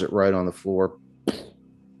pours it right on the floor,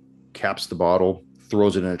 caps the bottle,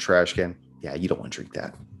 throws it in a trash can. Yeah, you don't want to drink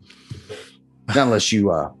that. Not unless you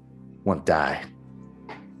want to die.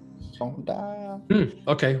 Don't die.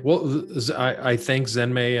 Okay. Well, I thank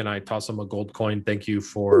Zenmei and I toss him a gold coin. Thank you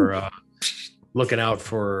for looking out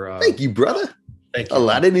for. Thank you, brother. Thank you.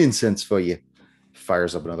 Aladdin incense for you.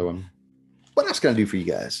 Fires up another one. What else can I do for you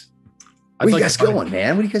guys? I'd Where you like guys to find- going,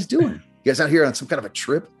 man? What are you guys doing? You guys out here on some kind of a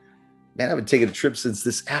trip? Man, I haven't taken a trip since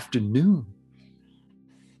this afternoon.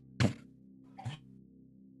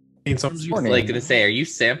 Morning. Like gonna say, are you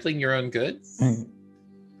sampling your own goods?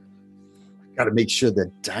 Got to make sure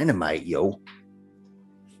the dynamite, yo.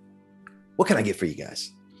 What can I get for you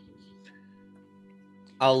guys?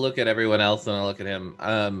 I'll look at everyone else and I'll look at him.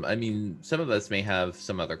 I mean, some of us may have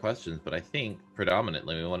some other questions, but I think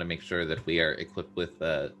predominantly we want to make sure that we are equipped with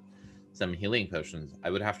some healing potions.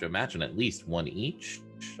 I would have to imagine at least one each.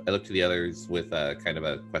 I look to the others with kind of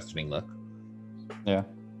a questioning look. Yeah.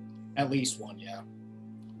 At least one, yeah.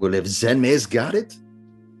 Well, if Zenmei's got it,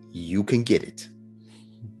 you can get it.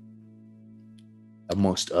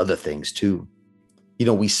 Amongst other things, too. You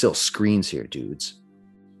know, we sell screens here, dudes.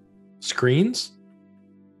 Screens?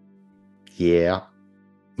 Yeah.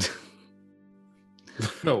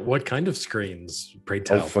 No, what kind of screens? Pray Oh,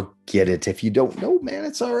 tell. forget it. If you don't know, man,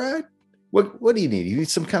 it's all right. What do you need? You need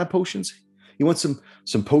some kind of potions? You want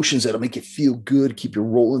some potions that'll make you feel good, keep you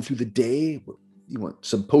rolling through the day? You want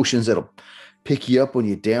some potions that'll pick you up when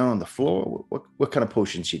you're down on the floor? What kind of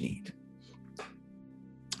potions you need?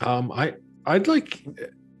 I'd like.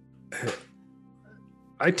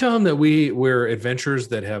 I tell him that we're adventurers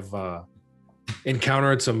that have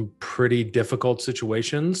encountered some pretty difficult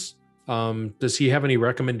situations. Does he have any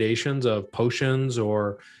recommendations of potions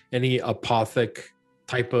or any apothec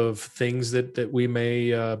type of things that we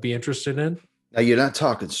may be interested in? Now, you're not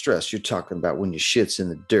talking stress. You're talking about when your shit's in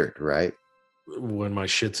the dirt, right? When my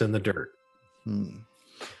shit's in the dirt.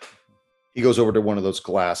 He goes over to one of those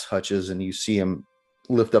glass hutches, and you see him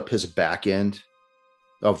lift up his back end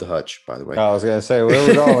of the hutch, by the way. I was gonna say, where are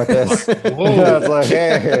we going with this? Whoa. I was like,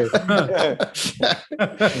 hey, what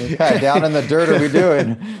kind of down in the dirt are we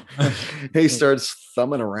doing? He starts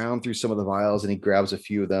thumbing around through some of the vials, and he grabs a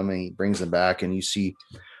few of them and he brings them back, and you see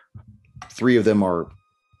 3 of them are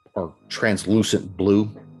translucent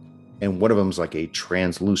blue, and one of them is like a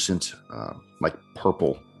translucent like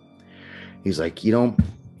purple. He's like,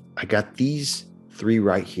 I got these 3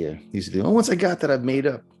 right here. These are the only ones I got that I've made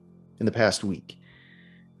up in the past week.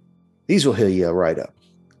 These will heal you right up.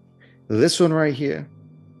 This one right here,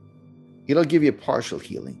 it'll give you partial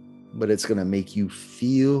healing, but it's going to make you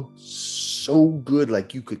feel so good,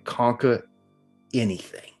 like you could conquer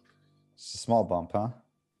anything. It's a small bump, huh?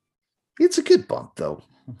 It's a good bump, though.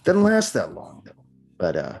 Doesn't last that long, though.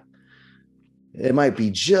 But it might be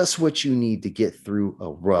just what you need to get through a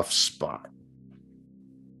rough spot.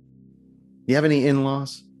 You have any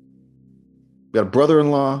in-laws? Got a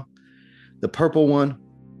brother-in-law, the purple one.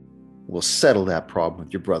 we'll settle that problem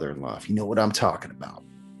with your brother-in-law, if you know what I'm talking about.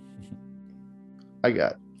 I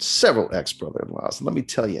got several ex-brother-in-laws. And let me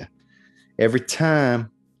tell you, every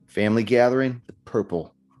time family gathering, the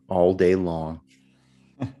purple all day long.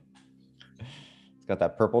 It's got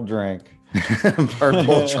that purple drink.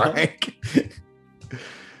 Purple drink.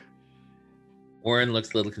 Warren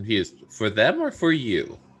looks a little confused. For them or for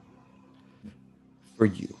you? For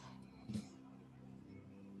you.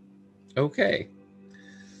 Okay.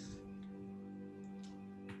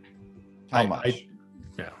 How much?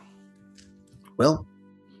 Yeah. Well,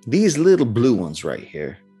 these little blue ones right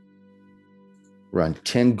here run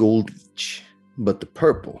 10 gold each. But the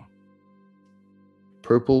purple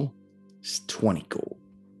is 20 gold.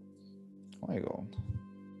 20 gold.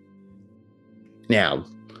 Now,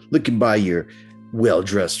 looking by your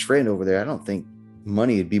well-dressed friend over there, I don't think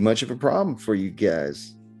money would be much of a problem for you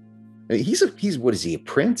guys. I mean, he's what is he, a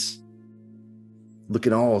prince?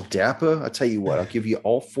 Looking all dapper. I'll tell you what, I'll give you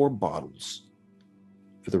all 4 bottles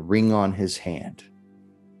for the ring on his hand.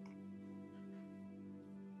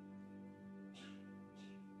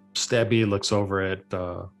 Stabby looks over at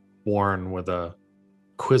Warren with a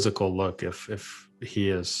quizzical look if he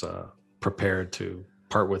is prepared to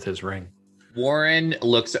part with his ring. Warren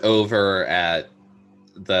looks over at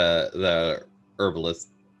the herbalist.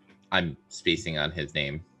 I'm spacing on his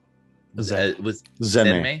name. Was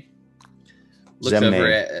Zenmei.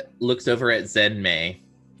 Zenmei. Looks over at Zenmei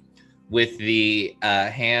with the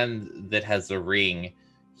hand that has a ring.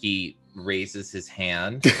 He raises his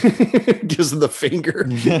hand, gives him the finger,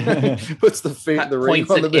 puts the ring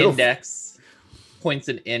on the middle. Points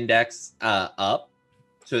an index up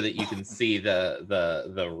so that you can see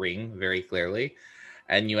the ring very clearly,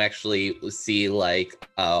 and you actually see like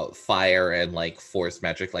fire and like force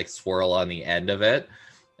magic like swirl on the end of it,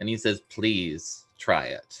 and he says, "Please try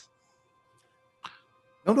it."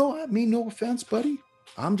 No, I mean no offense, buddy.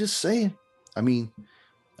 I'm just saying. I mean,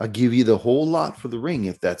 I'll give you the whole lot for the ring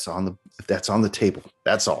if that's on the table.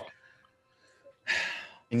 That's all.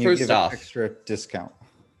 And you give an extra discount.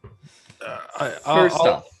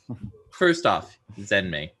 First off,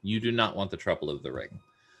 Zenmei, you do not want the trouble of the ring.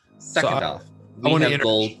 Second off,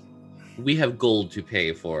 we have gold to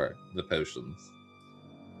pay for the potions.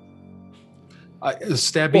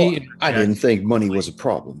 Stabby, well, I didn't think money was a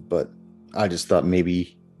problem, but I just thought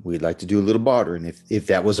maybe we'd like to do a little bartering if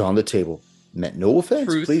that was on the table. Meant no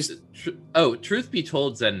offense, please. Truth be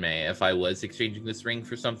told, Zenmei, if I was exchanging this ring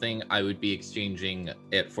for something, I would be exchanging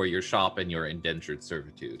it for your shop and your indentured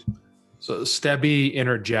servitude. So Stabby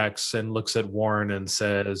interjects and looks at Warren and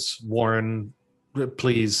says, "Warren,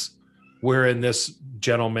 please, we're in this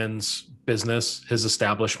gentleman's business, his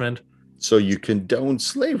establishment. So you condone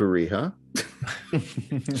slavery, huh?"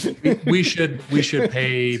 we should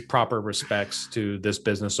pay proper respects to this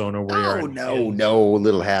business owner. No,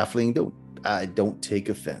 little halfling, don't take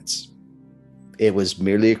offense. It was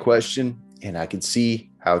merely a question, and I can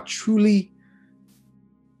see how truly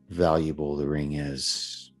valuable the ring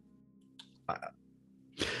is.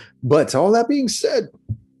 But all that being said,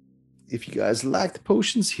 if you guys like the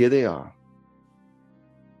potions, here they are.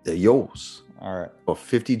 They're yours. All right. For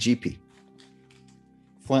 50 GP.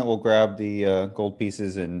 Flint will grab the gold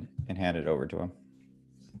pieces and hand it over to him.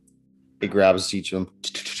 He grabs each of them,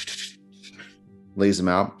 lays them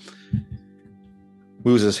out,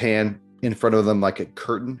 moves his hand in front of them like a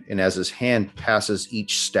curtain, and as his hand passes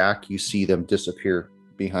each stack, you see them disappear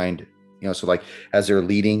behind. So like as they're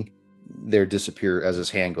leading, they disappear as his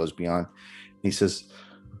hand goes beyond. And he says,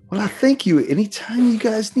 "Well, I thank you. Anytime you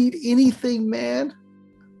guys need anything, man,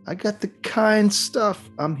 I got the kind stuff.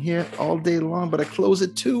 I'm here all day long, but I close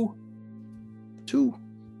at 2. 2.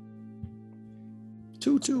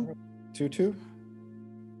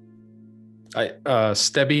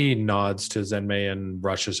 Stabby nods to Zenmei and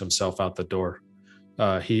rushes himself out the door.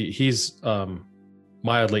 He's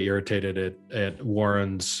mildly irritated at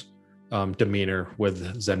Warren's demeanor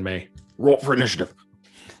with Zenmei. Roll for initiative.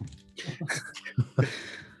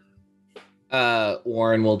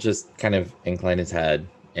 Warren will just kind of incline his head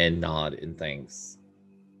and nod in thanks.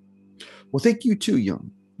 Well, thank you too,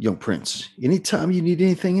 young prince. Anytime you need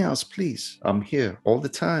anything else, please. I'm here all the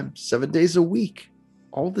time, 7 days a week,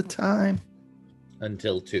 all the time.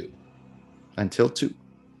 Until 2.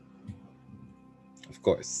 Of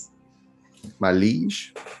course. My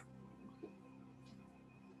liege.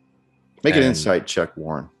 Make an insight check,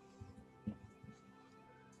 Warren.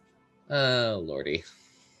 Oh, lordy.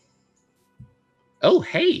 Oh,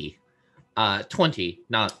 hey. 20,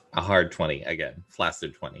 not a hard 20 again.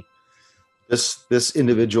 Flaccid 20. This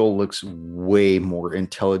individual looks way more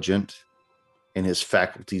intelligent, and his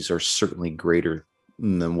faculties are certainly greater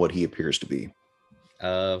than what he appears to be.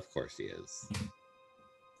 Of course he is.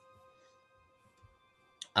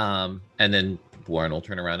 And then Warren will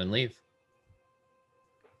turn around and leave.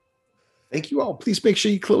 Thank you all. Please make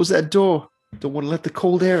sure you close that door. Don't want to let the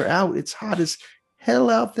cold air out. It's hot as hell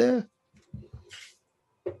out there.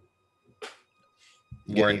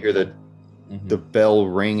 You can hear the bell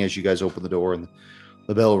ring as you guys open the door, and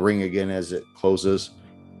the bell ring again as it closes.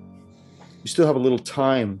 You still have a little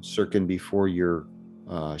time, Sirkin, before your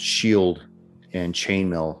shield and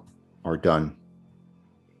chainmail are done.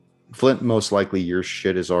 Flint, most likely your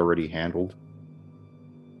shit is already handled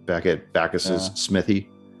back at Bacchus's smithy.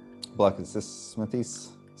 Bacchus's smithies?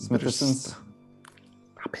 Smitherson's?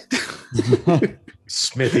 Stop it.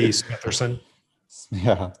 Smithy Smitherson.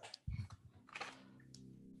 Yeah.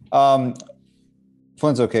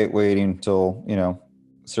 Flint's okay waiting until,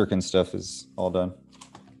 Sirkin stuff is all done.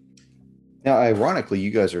 Now, ironically, you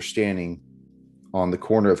guys are standing on the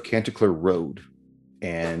corner of Canticleer Road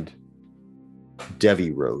and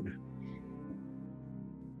Devi Road.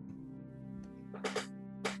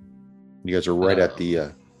 You guys are right at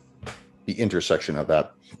the intersection of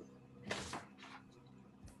that.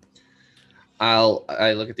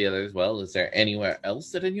 I look at the others as well. Is there anywhere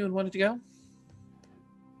else that anyone wanted to go?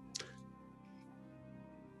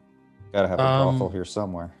 Gotta have a brothel here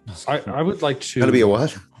somewhere. I would like to. Gotta be a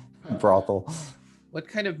what? Brothel. What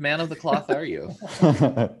kind of man of the cloth are you?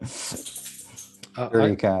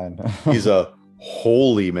 Very kind. He's a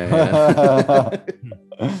holy man.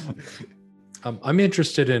 I'm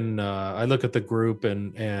interested in. I look at the group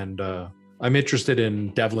and I'm interested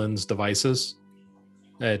in Devlin's devices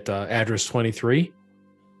at address 23.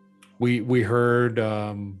 We heard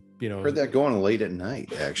Heard that going late at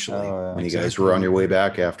night, actually, when you guys Exactly. were on your way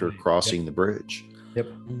back after crossing the bridge. Yep.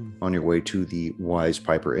 On your way to the Wise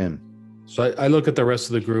Piper Inn. So I look at the rest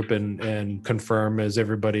of the group and confirm, is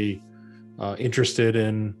everybody interested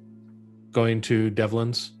in going to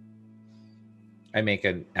Devlin's? I make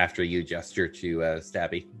an after you gesture to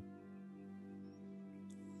Stabby.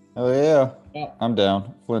 Oh yeah, I'm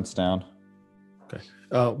down. Flint's down.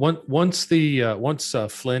 Once Flint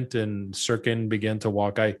and Sirkin began to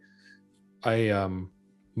walk, I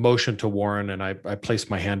motioned to Warren and I placed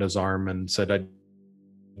my hand on his arm and said, "I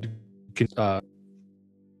can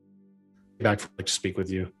back to speak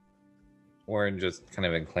with you." Warren just kind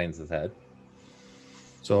of inclines his head.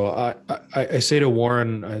 So I say to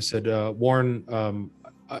Warren, I said, Warren,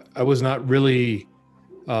 I was not really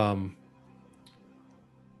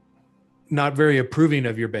not very approving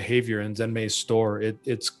of your behavior in Zenmei's store.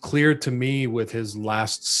 It's clear to me with his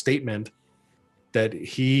last statement that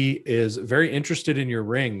he is very interested in your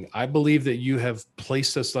ring. I believe that you have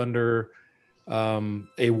placed us under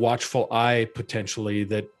a watchful eye, potentially,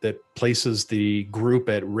 that places the group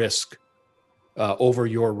at risk over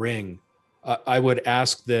your ring. I would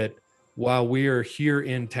ask that while we are here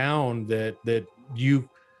in town, that you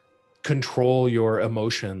control your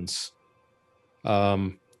emotions.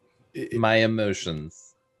 My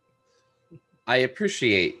emotions. I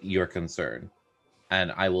appreciate your concern,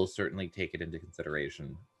 and I will certainly take it into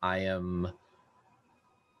consideration. Well,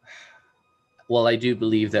 I do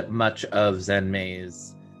believe that much of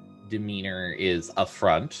Zenmei's demeanor is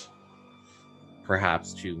affront,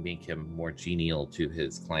 perhaps to make him more genial to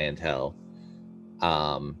his clientele.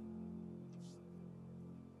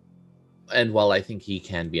 And while I think he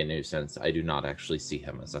can be a nuisance, I do not actually see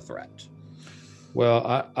him as a threat.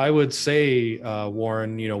 Well, I would say,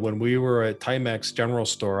 Warren, when we were at Timex General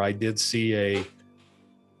Store, I did see a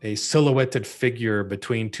silhouetted figure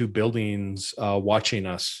between two buildings watching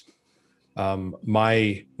us.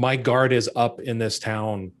 My guard is up in this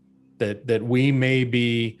town that we may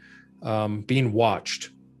be being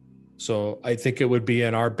watched. So I think it would be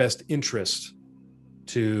in our best interest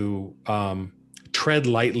to tread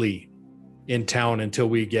lightly in town until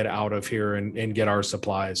we get out of here and get our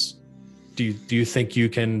supplies. Do you think you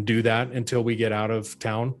can do that until we get out of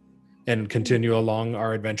town and continue along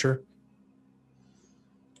our adventure?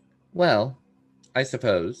 Well, I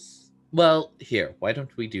suppose. Well, here, why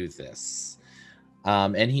don't we do this?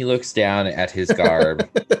 And he looks down at his garb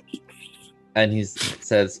and he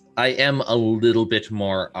says, I am a little bit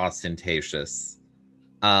more ostentatious.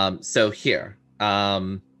 So here,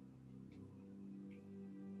 may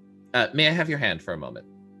I have your hand for a moment?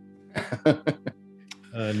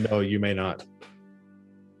 No, you may not.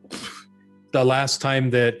 The last time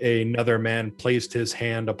that another man placed his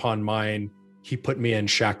hand upon mine, he put me in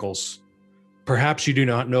shackles. Perhaps you do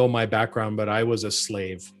not know my background, but I was a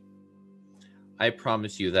slave. I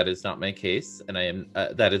promise you that is not my case, and I am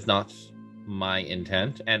that is not my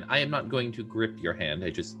intent, and I am not going to grip your hand. I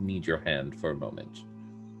just need your hand for a moment.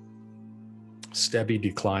 Stebby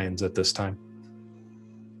declines at this time.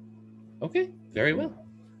 Okay, very well.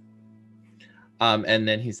 And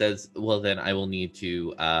then he says, well, then I will need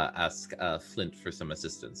to ask Flint for some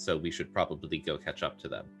assistance. So we should probably go catch up to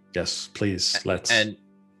them. Yes, please. Let's. And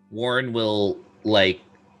Warren will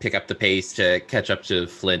pick up the pace to catch up to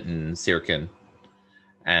Flint and Sirkin,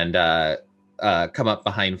 and come up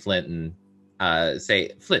behind Flint and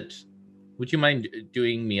say, Flint, would you mind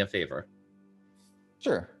doing me a favor?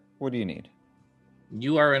 Sure. What do you need?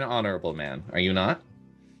 You are an honorable man, are you not?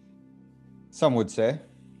 Some would say.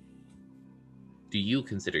 Do you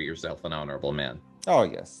consider yourself an honorable man? Oh,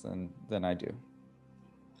 yes. Then I do.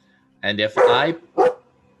 And if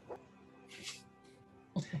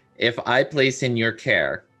I place in your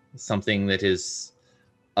care something that is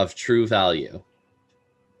of true value,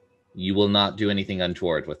 you will not do anything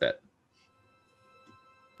untoward with it.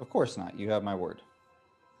 Of course not. You have my word.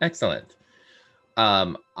 Excellent.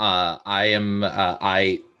 May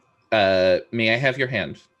I have your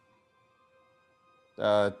hand?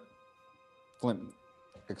 Flint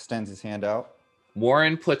extends his hand out.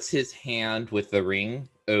 Warren puts his hand with the ring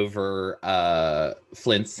over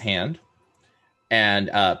Flint's hand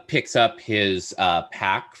and picks up his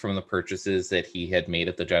pack from the purchases that he had made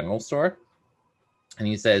at the general store. And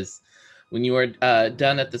he says, when you are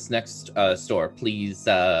done at this next store, please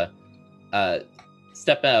step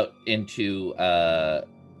out into a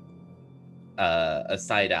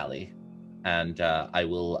side alley. And I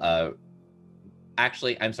will...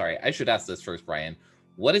 Actually, I'm sorry. I should ask this first, Brian.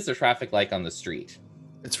 What is the traffic like on the street?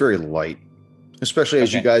 It's very light, especially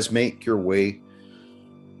as you guys make your way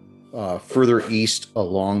further east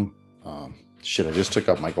along. I just took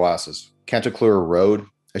off my glasses. Canticleer Road.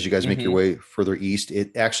 As you guys make your way further east,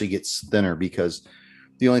 it actually gets thinner because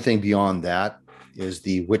the only thing beyond that is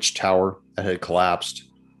the Witch Tower that had collapsed,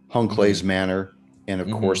 Hunclay's Manor, and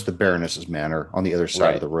of course the Baroness's Manor on the other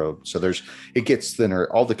side of the road. So it gets thinner.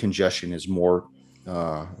 All the congestion is more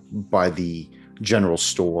by the general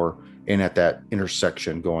store and at that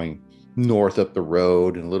intersection going north up the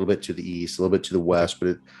road and a little bit to the east, a little bit to the west,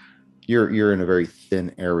 but you're in a very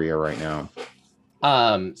thin area right now.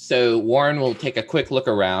 So Warren will take a quick look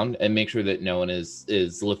around and make sure that no one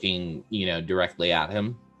is looking, directly at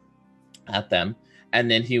them.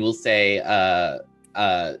 And then he will say,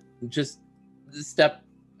 just step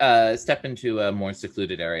into a more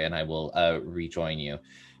secluded area and I will rejoin you.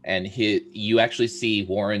 And you actually see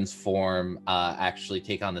Warren's form actually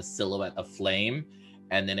take on the silhouette of flame,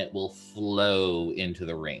 and then it will flow into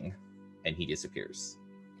the ring, and he disappears.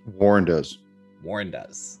 Warren does.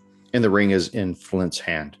 And the ring is in Flint's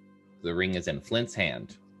hand. The ring is in Flint's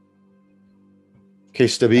hand. Okay,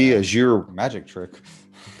 Stubby, as you're magic trick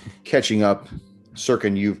catching up,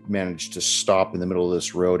 Sirkin, you've managed to stop in the middle of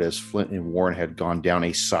this road as Flint and Warren had gone down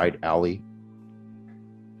a side alley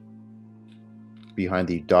behind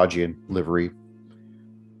the Dodgian livery.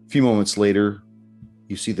 A few moments later,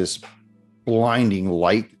 you see this blinding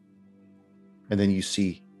light, and then you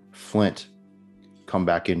see Flint come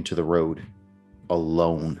back into the road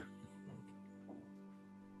alone.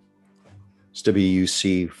 Stubby, you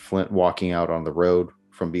see Flint walking out on the road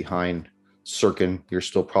from behind Sirkin. You're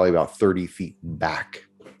still probably about 30 feet back,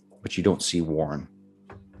 but you don't see Warren.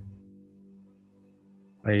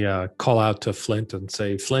 I call out to Flint and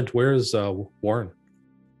say, Flint, where's Warren?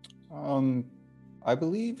 I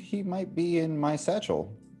believe he might be in my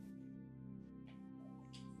satchel.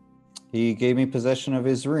 He gave me possession of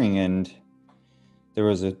his ring, and there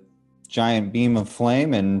was a giant beam of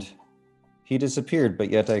flame, and he disappeared,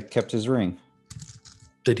 but yet I kept his ring.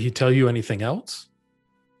 Did he tell you anything else?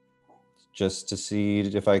 Just to see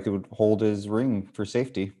if I could hold his ring for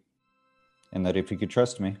safety, and that if he could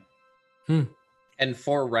trust me. And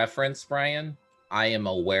for reference, Brian, I am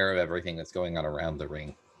aware of everything that's going on around the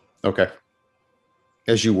ring. Okay.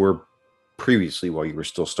 As you were previously while you were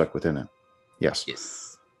still stuck within it. Yes.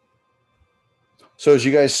 Yes. So as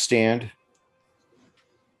you guys stand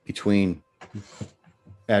between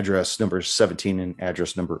address number 17 and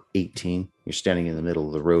address number 18, you're standing in the middle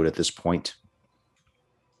of the road at this point.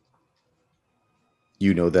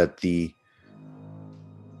 You know that the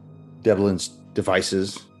Devlin's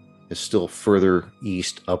devices is still further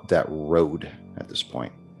east up that road at this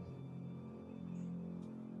point.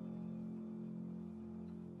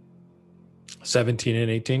 "17 and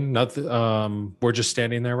 18. Nothing. We're just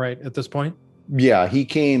standing there, right, at this point? Yeah, he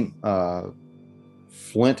came.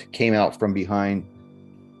 Flint came out from behind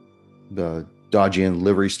the Dodgian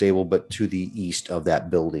livery stable, but to the east of that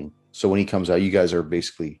building. So when he comes out, you guys are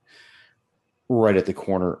basically right at the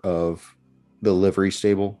corner of the livery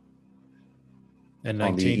stable And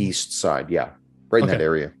on the 19. east side. Yeah, right in that Okay.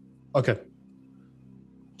 area. Okay.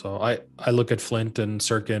 So I look at Flint and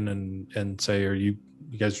Sirkin and say, are you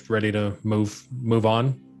guys ready to move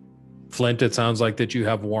on? Flint, it sounds like that you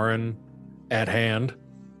have Warren at hand,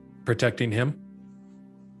 protecting him.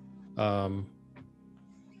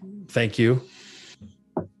 Thank you.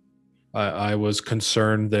 I was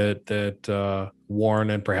concerned that Warren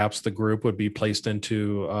and perhaps the group would be placed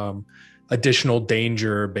into additional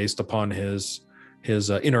danger based upon his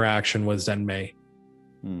interaction with Zenmei.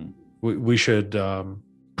 We should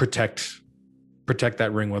protect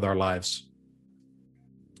that ring with our lives.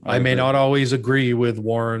 I may not always agree with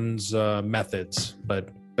Warren's methods,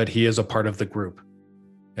 but he is a part of the group,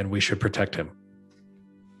 and we should protect him.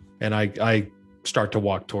 And I start to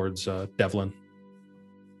walk towards Devlin.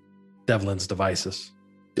 Devlin's devices.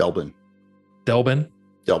 Delbin. Delbin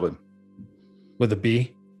with a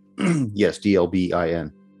B. Yes,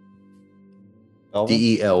 DLBIN.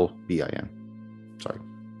 DELBIN. Sorry.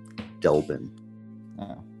 Delbin.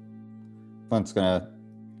 Oh. Flint's gonna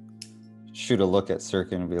shoot a look at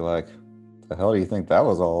Sirkin and be like, the hell do you think that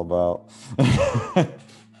was all about? I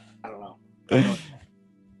don't know.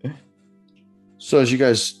 So as you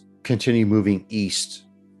guys continue moving east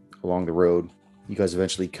along the road, you guys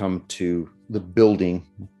eventually come to the building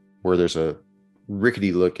where there's a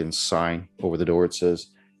rickety looking sign over the door. It says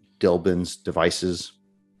Delbin's Devices.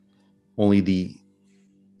 Only the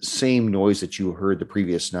same noise that you heard the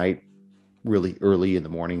previous night, really early in the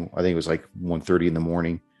morning. I think it was like 1:30 in the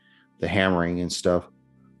morning, the hammering and stuff.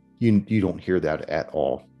 You don't hear that at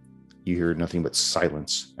all. You hear nothing but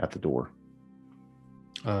silence at the door.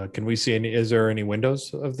 Can we see is there any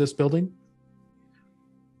windows of this building?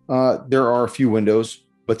 There are a few windows,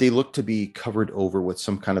 but they look to be covered over with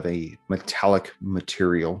some kind of a metallic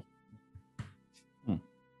material.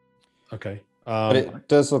 Okay. But it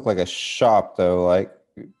does look like a shop, though. Like,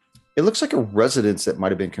 it looks like a residence that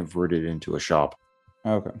might have been converted into a shop.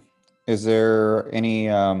 okay. Is there any,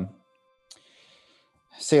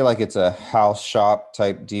 say, like it's a house shop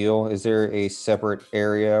type deal? Is there a separate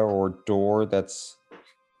area or door that's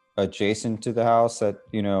adjacent to the house that,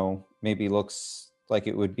 maybe looks like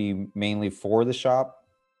it would be mainly for the shop?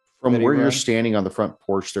 From that he where you're runs? standing on the front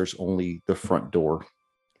porch, there's only the front door.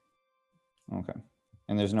 Okay.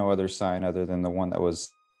 And there's no other sign other than the one that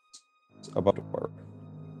was above the door.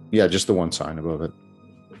 Yeah, just the one sign above it.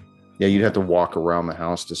 Yeah, you'd have to walk around the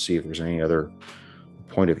house to see if there's any other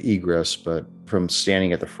point of egress, but from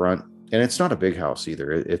standing at the front, and it's not a big house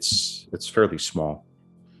either. It's fairly small.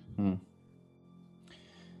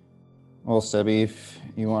 Well, Sebby, if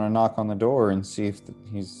you want to knock on the door and see if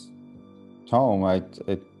he's home,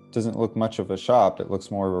 it doesn't look much of a shop. It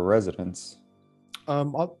looks more of a residence.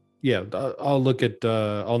 I'll look at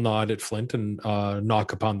I'll nod at Flint and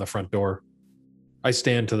knock upon the front door. I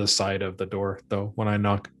stand to the side of the door though when I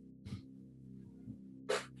knock.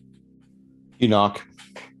 You knock.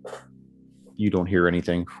 You don't hear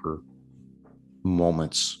anything for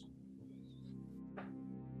moments.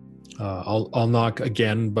 I'll knock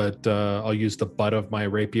again, but I'll use the butt of my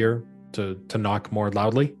rapier to knock more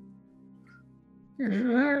loudly.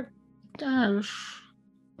 Who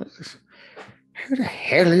the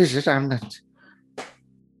hell is it? I'm not.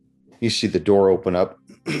 You see the door open up.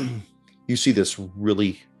 You see this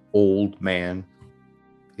really old man.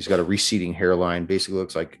 He's got a receding hairline. Basically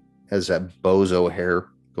looks like has that bozo hair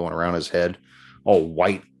going around his head, all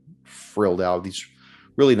white, frilled out. He's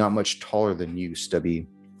really not much taller than you, Stubby.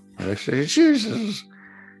 And I say, Jesus,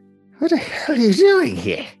 what the hell are you doing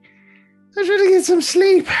here? I'm trying to get some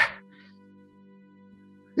sleep.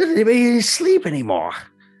 Doesn't anybody sleep anymore?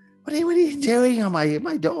 What are you doing on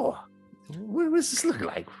my door? What does this look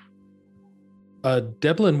like?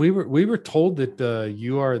 Devlin, we were told that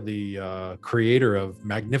you are the creator of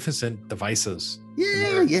Magnificent Devices.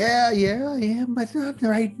 Yeah, I am, but not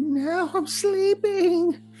right now. I'm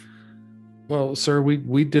sleeping. Well, sir,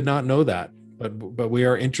 we did not know that, but we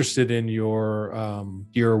are interested in your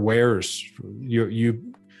wares.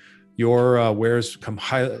 Your wares come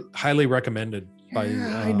highly recommended by.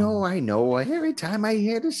 Yeah, I know. Every time I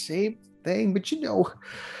hear the same thing, but I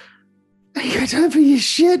ain't got time for your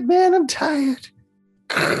shit, man. I'm tired.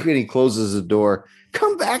 And he closes the door.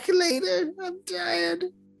 Come back later. I'm tired.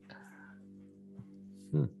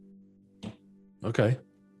 Okay.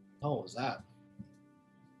 Oh, what was that?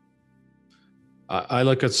 I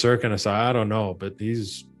look at Cirque and I say, I don't know, but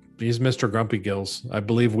these Mr. Grumpy Gills, I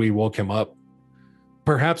believe we woke him up.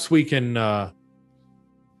 Perhaps we can come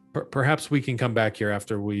back here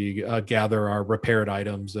after we gather our repaired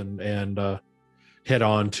items and head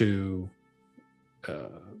on to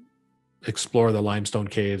explore the limestone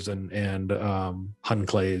caves and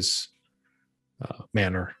Hunclay's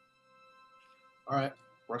manor. All right,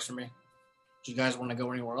 works for me. Do you guys want to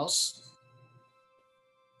go anywhere else?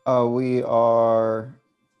 We are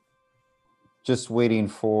just waiting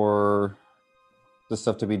for the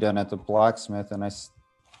stuff to be done at the blacksmith, and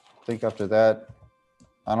think after that,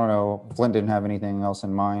 I don't know. Flint didn't have anything else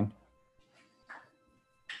in mind.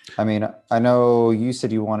 I mean, I know you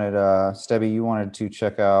said you wanted, Stebby, you wanted to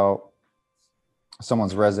check out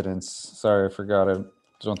someone's residence. Sorry, I forgot. I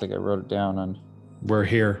don't think I wrote it down. And We're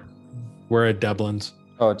here. We're at Devlin's.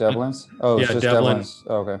 oh, Devlin's. Oh, Yeah, it's just Devlin. Devlin's.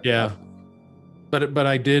 Oh, okay. Yeah. But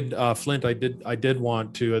I did, Flint, I did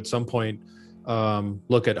want to at some point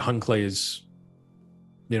look at Hunclay's,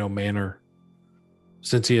 manor,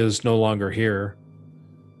 since he is no longer here,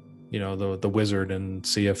 the wizard, and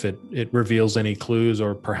see if it reveals any clues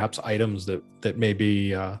or perhaps items that may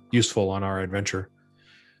be useful on our adventure.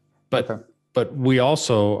 But Okay. but we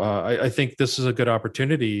also, I think this is a good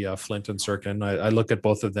opportunity, Flint and Sirkin. I look at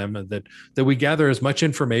both of them, and that we gather as much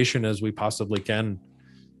information as we possibly can,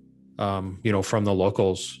 from the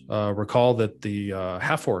locals. Recall that the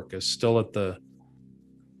half orc is still at the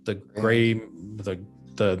gray,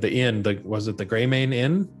 the inn. Was it the Greymane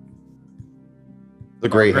Inn? The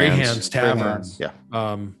Grey Grey Hands. Hands Tavern. Hands. Yeah.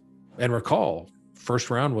 And recall, first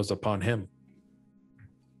round was upon him.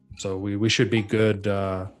 So we should be good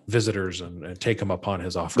visitors and take him upon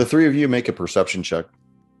his offer. The three of you make a perception check.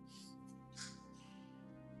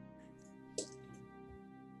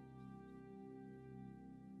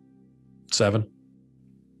 Seven.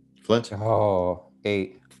 Flint, Oh,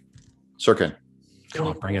 8. Sirkin. Come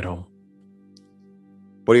on, bring it home.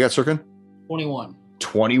 What do you got, Sirkin? 21.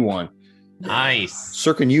 21. Nice.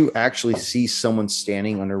 Sirkin, you actually see someone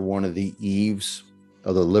standing under one of the eaves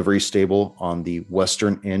of the livery stable on the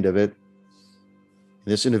western end of it.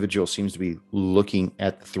 This individual seems to be looking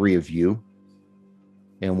at the three of you.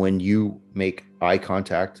 And when you make eye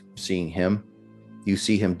contact, seeing him, you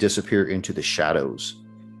see him disappear into the shadows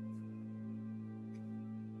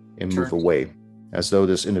and move away, as though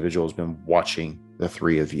this individual has been watching the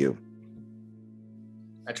three of you.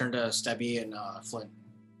 I turned to Stebby and Flint.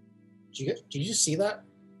 Did you see that?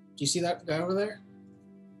 Do you see that guy over there?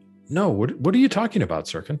 No, what are you talking about,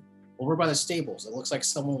 Sirkin? Over by the stables. It looks like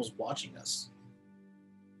someone was watching us.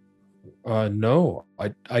 No,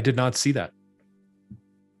 I did not see that.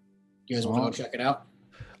 You guys want to go check it out?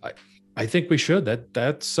 I think we should.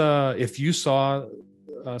 That's if you saw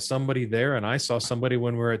somebody there and I saw somebody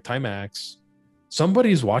when we were at Timax,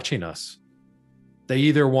 somebody's watching us. They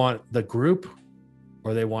either want the group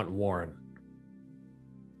or they want Warren.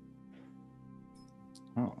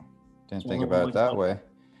 Oh, didn't So think we're about going it that down. way.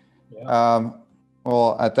 Yeah.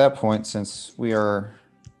 Well, at that point, since we are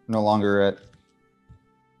no longer at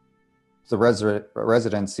the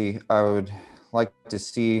residency, I would like to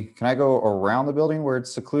see, can I go around the building where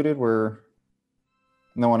it's secluded, where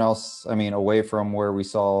no one else, away from where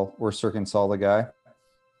Sirkin saw the guy?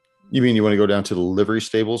 You mean you want to go down to the livery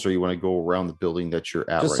stables, or you want to go around the building that you're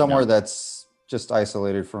at Just right somewhere now? that's just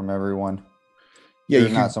isolated from everyone. Yeah,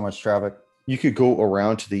 There's you not could, so much traffic. you could go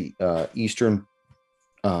around to the eastern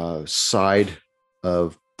side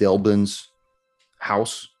of Delbin's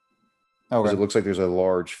house. 'Cause Okay. it looks like there's a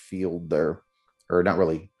large field there, or not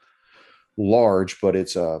really large, but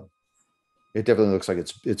it definitely looks like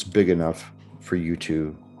it's big enough for you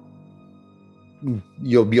to.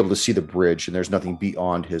 You'll be able to see the bridge, and there's nothing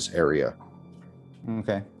beyond his area.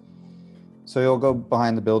 Okay. So he'll go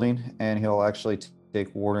behind the building and he'll actually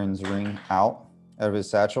take Warden's ring out of his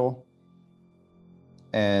satchel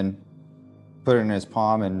and put it in his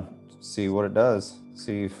palm and see what it does.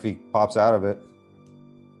 See if he pops out of it.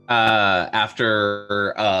 After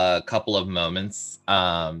a couple of moments,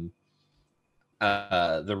 the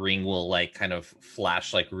ring will like kind of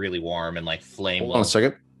flash like really warm, and like flame Hold on will a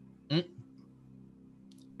second. Mm.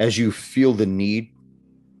 As you feel the need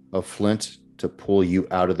of Flint to pull you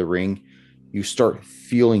out of the ring, you start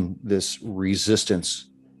feeling this resistance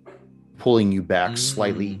pulling you back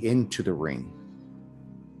slightly into the ring.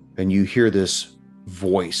 And you hear this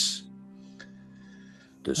voice.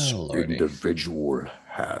 This Oh, Lordy. individual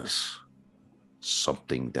has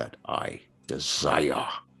something that I desire,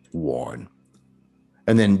 Warren.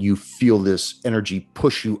 And then you feel this energy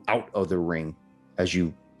push you out of the ring as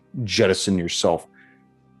you jettison yourself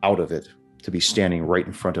out of it to be standing right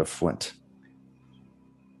in front of Flint.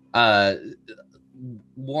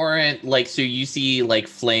 Warren, like, so you see like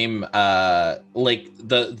flame, like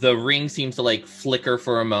the ring seems to like flicker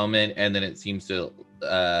for a moment, and then it seems to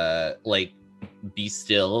like be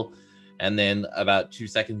still, and then about 2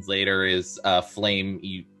 seconds later is flame,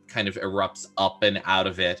 you kind of erupts up and out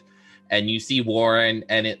of it, and you see Warren,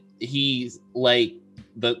 and he's like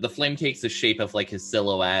the flame takes the shape of like his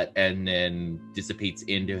silhouette and then dissipates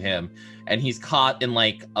into him, and he's caught in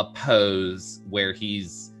like a pose where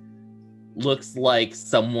he's looks like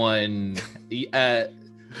someone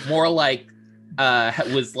more like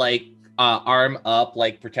was like arm up,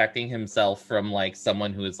 like protecting himself from like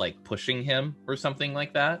someone who is like pushing him or something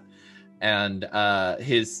like that. And the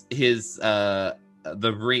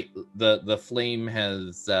flame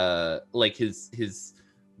has like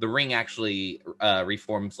the ring actually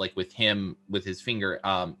reforms like with him with his finger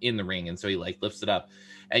in the ring, and so he like lifts it up,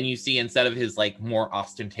 and you see instead of his like more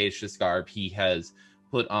ostentatious garb, he has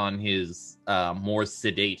put on his more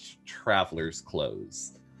sedate traveler's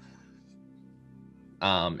clothes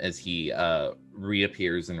as he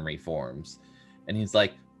reappears and reforms, and he's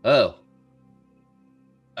like,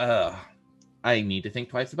 I need to think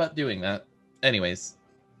twice about doing that. Anyways,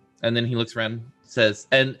 and then he looks around, says,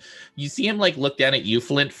 and you see him like look down at you,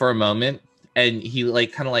 Flint, for a moment, and he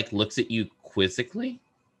like kind of like looks at you quizzically,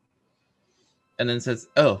 and then says,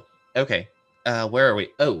 "Oh, okay. Where are we?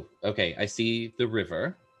 Oh, okay. I see the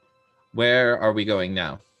river. Where are we going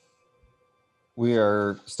now?"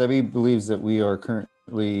 Stubby believes that we are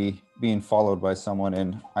currently being followed by someone,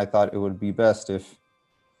 and I thought it would be best if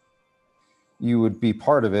you would be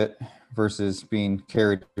part of it versus being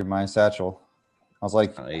carried in my satchel. I was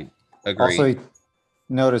like, I agree. Also, he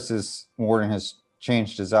notices Warden has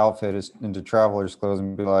changed his outfit into traveler's clothes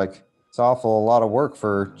and be like, it's a lot of work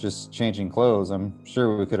for just changing clothes. I'm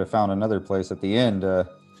sure we could have found another place at the end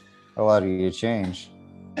allow you to change.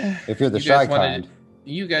 If you're the shy kind.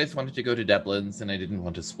 You guys wanted to go to Deblin's, and I didn't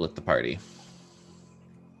want to split the party.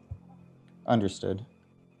 Understood.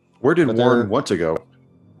 Where did Warren want to go?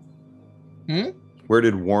 Where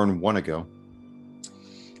did Warren want to go?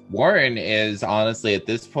 Warren is honestly at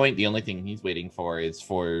this point the only thing he's waiting for is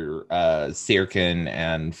for Sirkin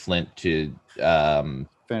and Flint to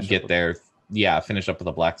get there. Finish up with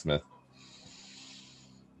the blacksmith.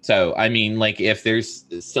 So I mean, like, if there's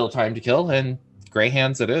still time to kill, then Grey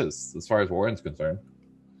Hands it is, as far as Warren's concerned.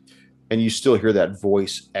 And you still hear that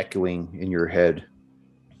voice echoing in your head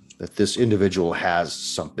that this individual has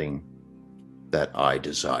something that I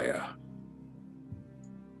desire.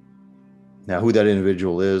 Now, who that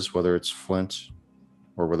individual is, whether it's Flint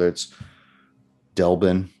or whether it's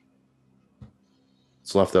Delbin,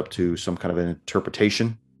 it's left up to some kind of an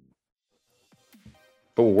interpretation.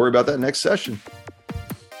 But we'll worry about that next session.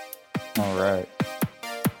 All right.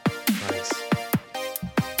 Nice.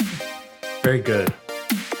 Very good.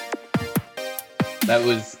 That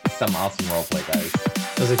was some awesome roleplay, guys.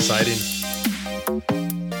 That was exciting.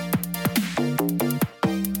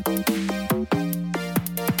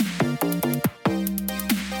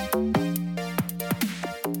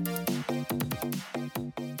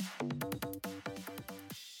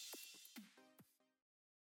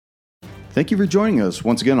 Thank you for joining us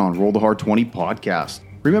once again on Roll the Hard 20 podcast.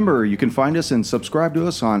 Remember, you can find us and subscribe to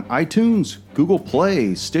us on iTunes, Google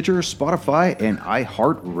Play, Stitcher, Spotify, and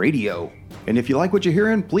iHeartRadio. And if you like what you're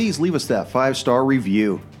hearing, please leave us that 5-star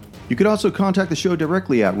review. You could also contact the show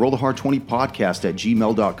directly at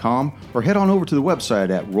rollthehard20podcast@gmail.com or head on over to the website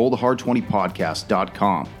at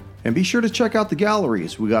rollthehard20podcast.com. And be sure to check out the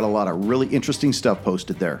galleries. We got a lot of really interesting stuff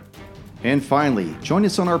posted there. And finally, join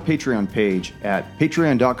us on our Patreon page at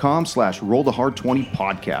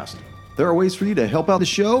patreon.com/rollthehard20podcast. There are ways for you to help out the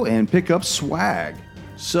show and pick up swag.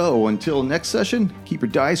 So until next session, keep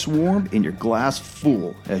your dice warm and your glass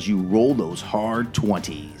full as you roll those hard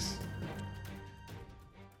 20s.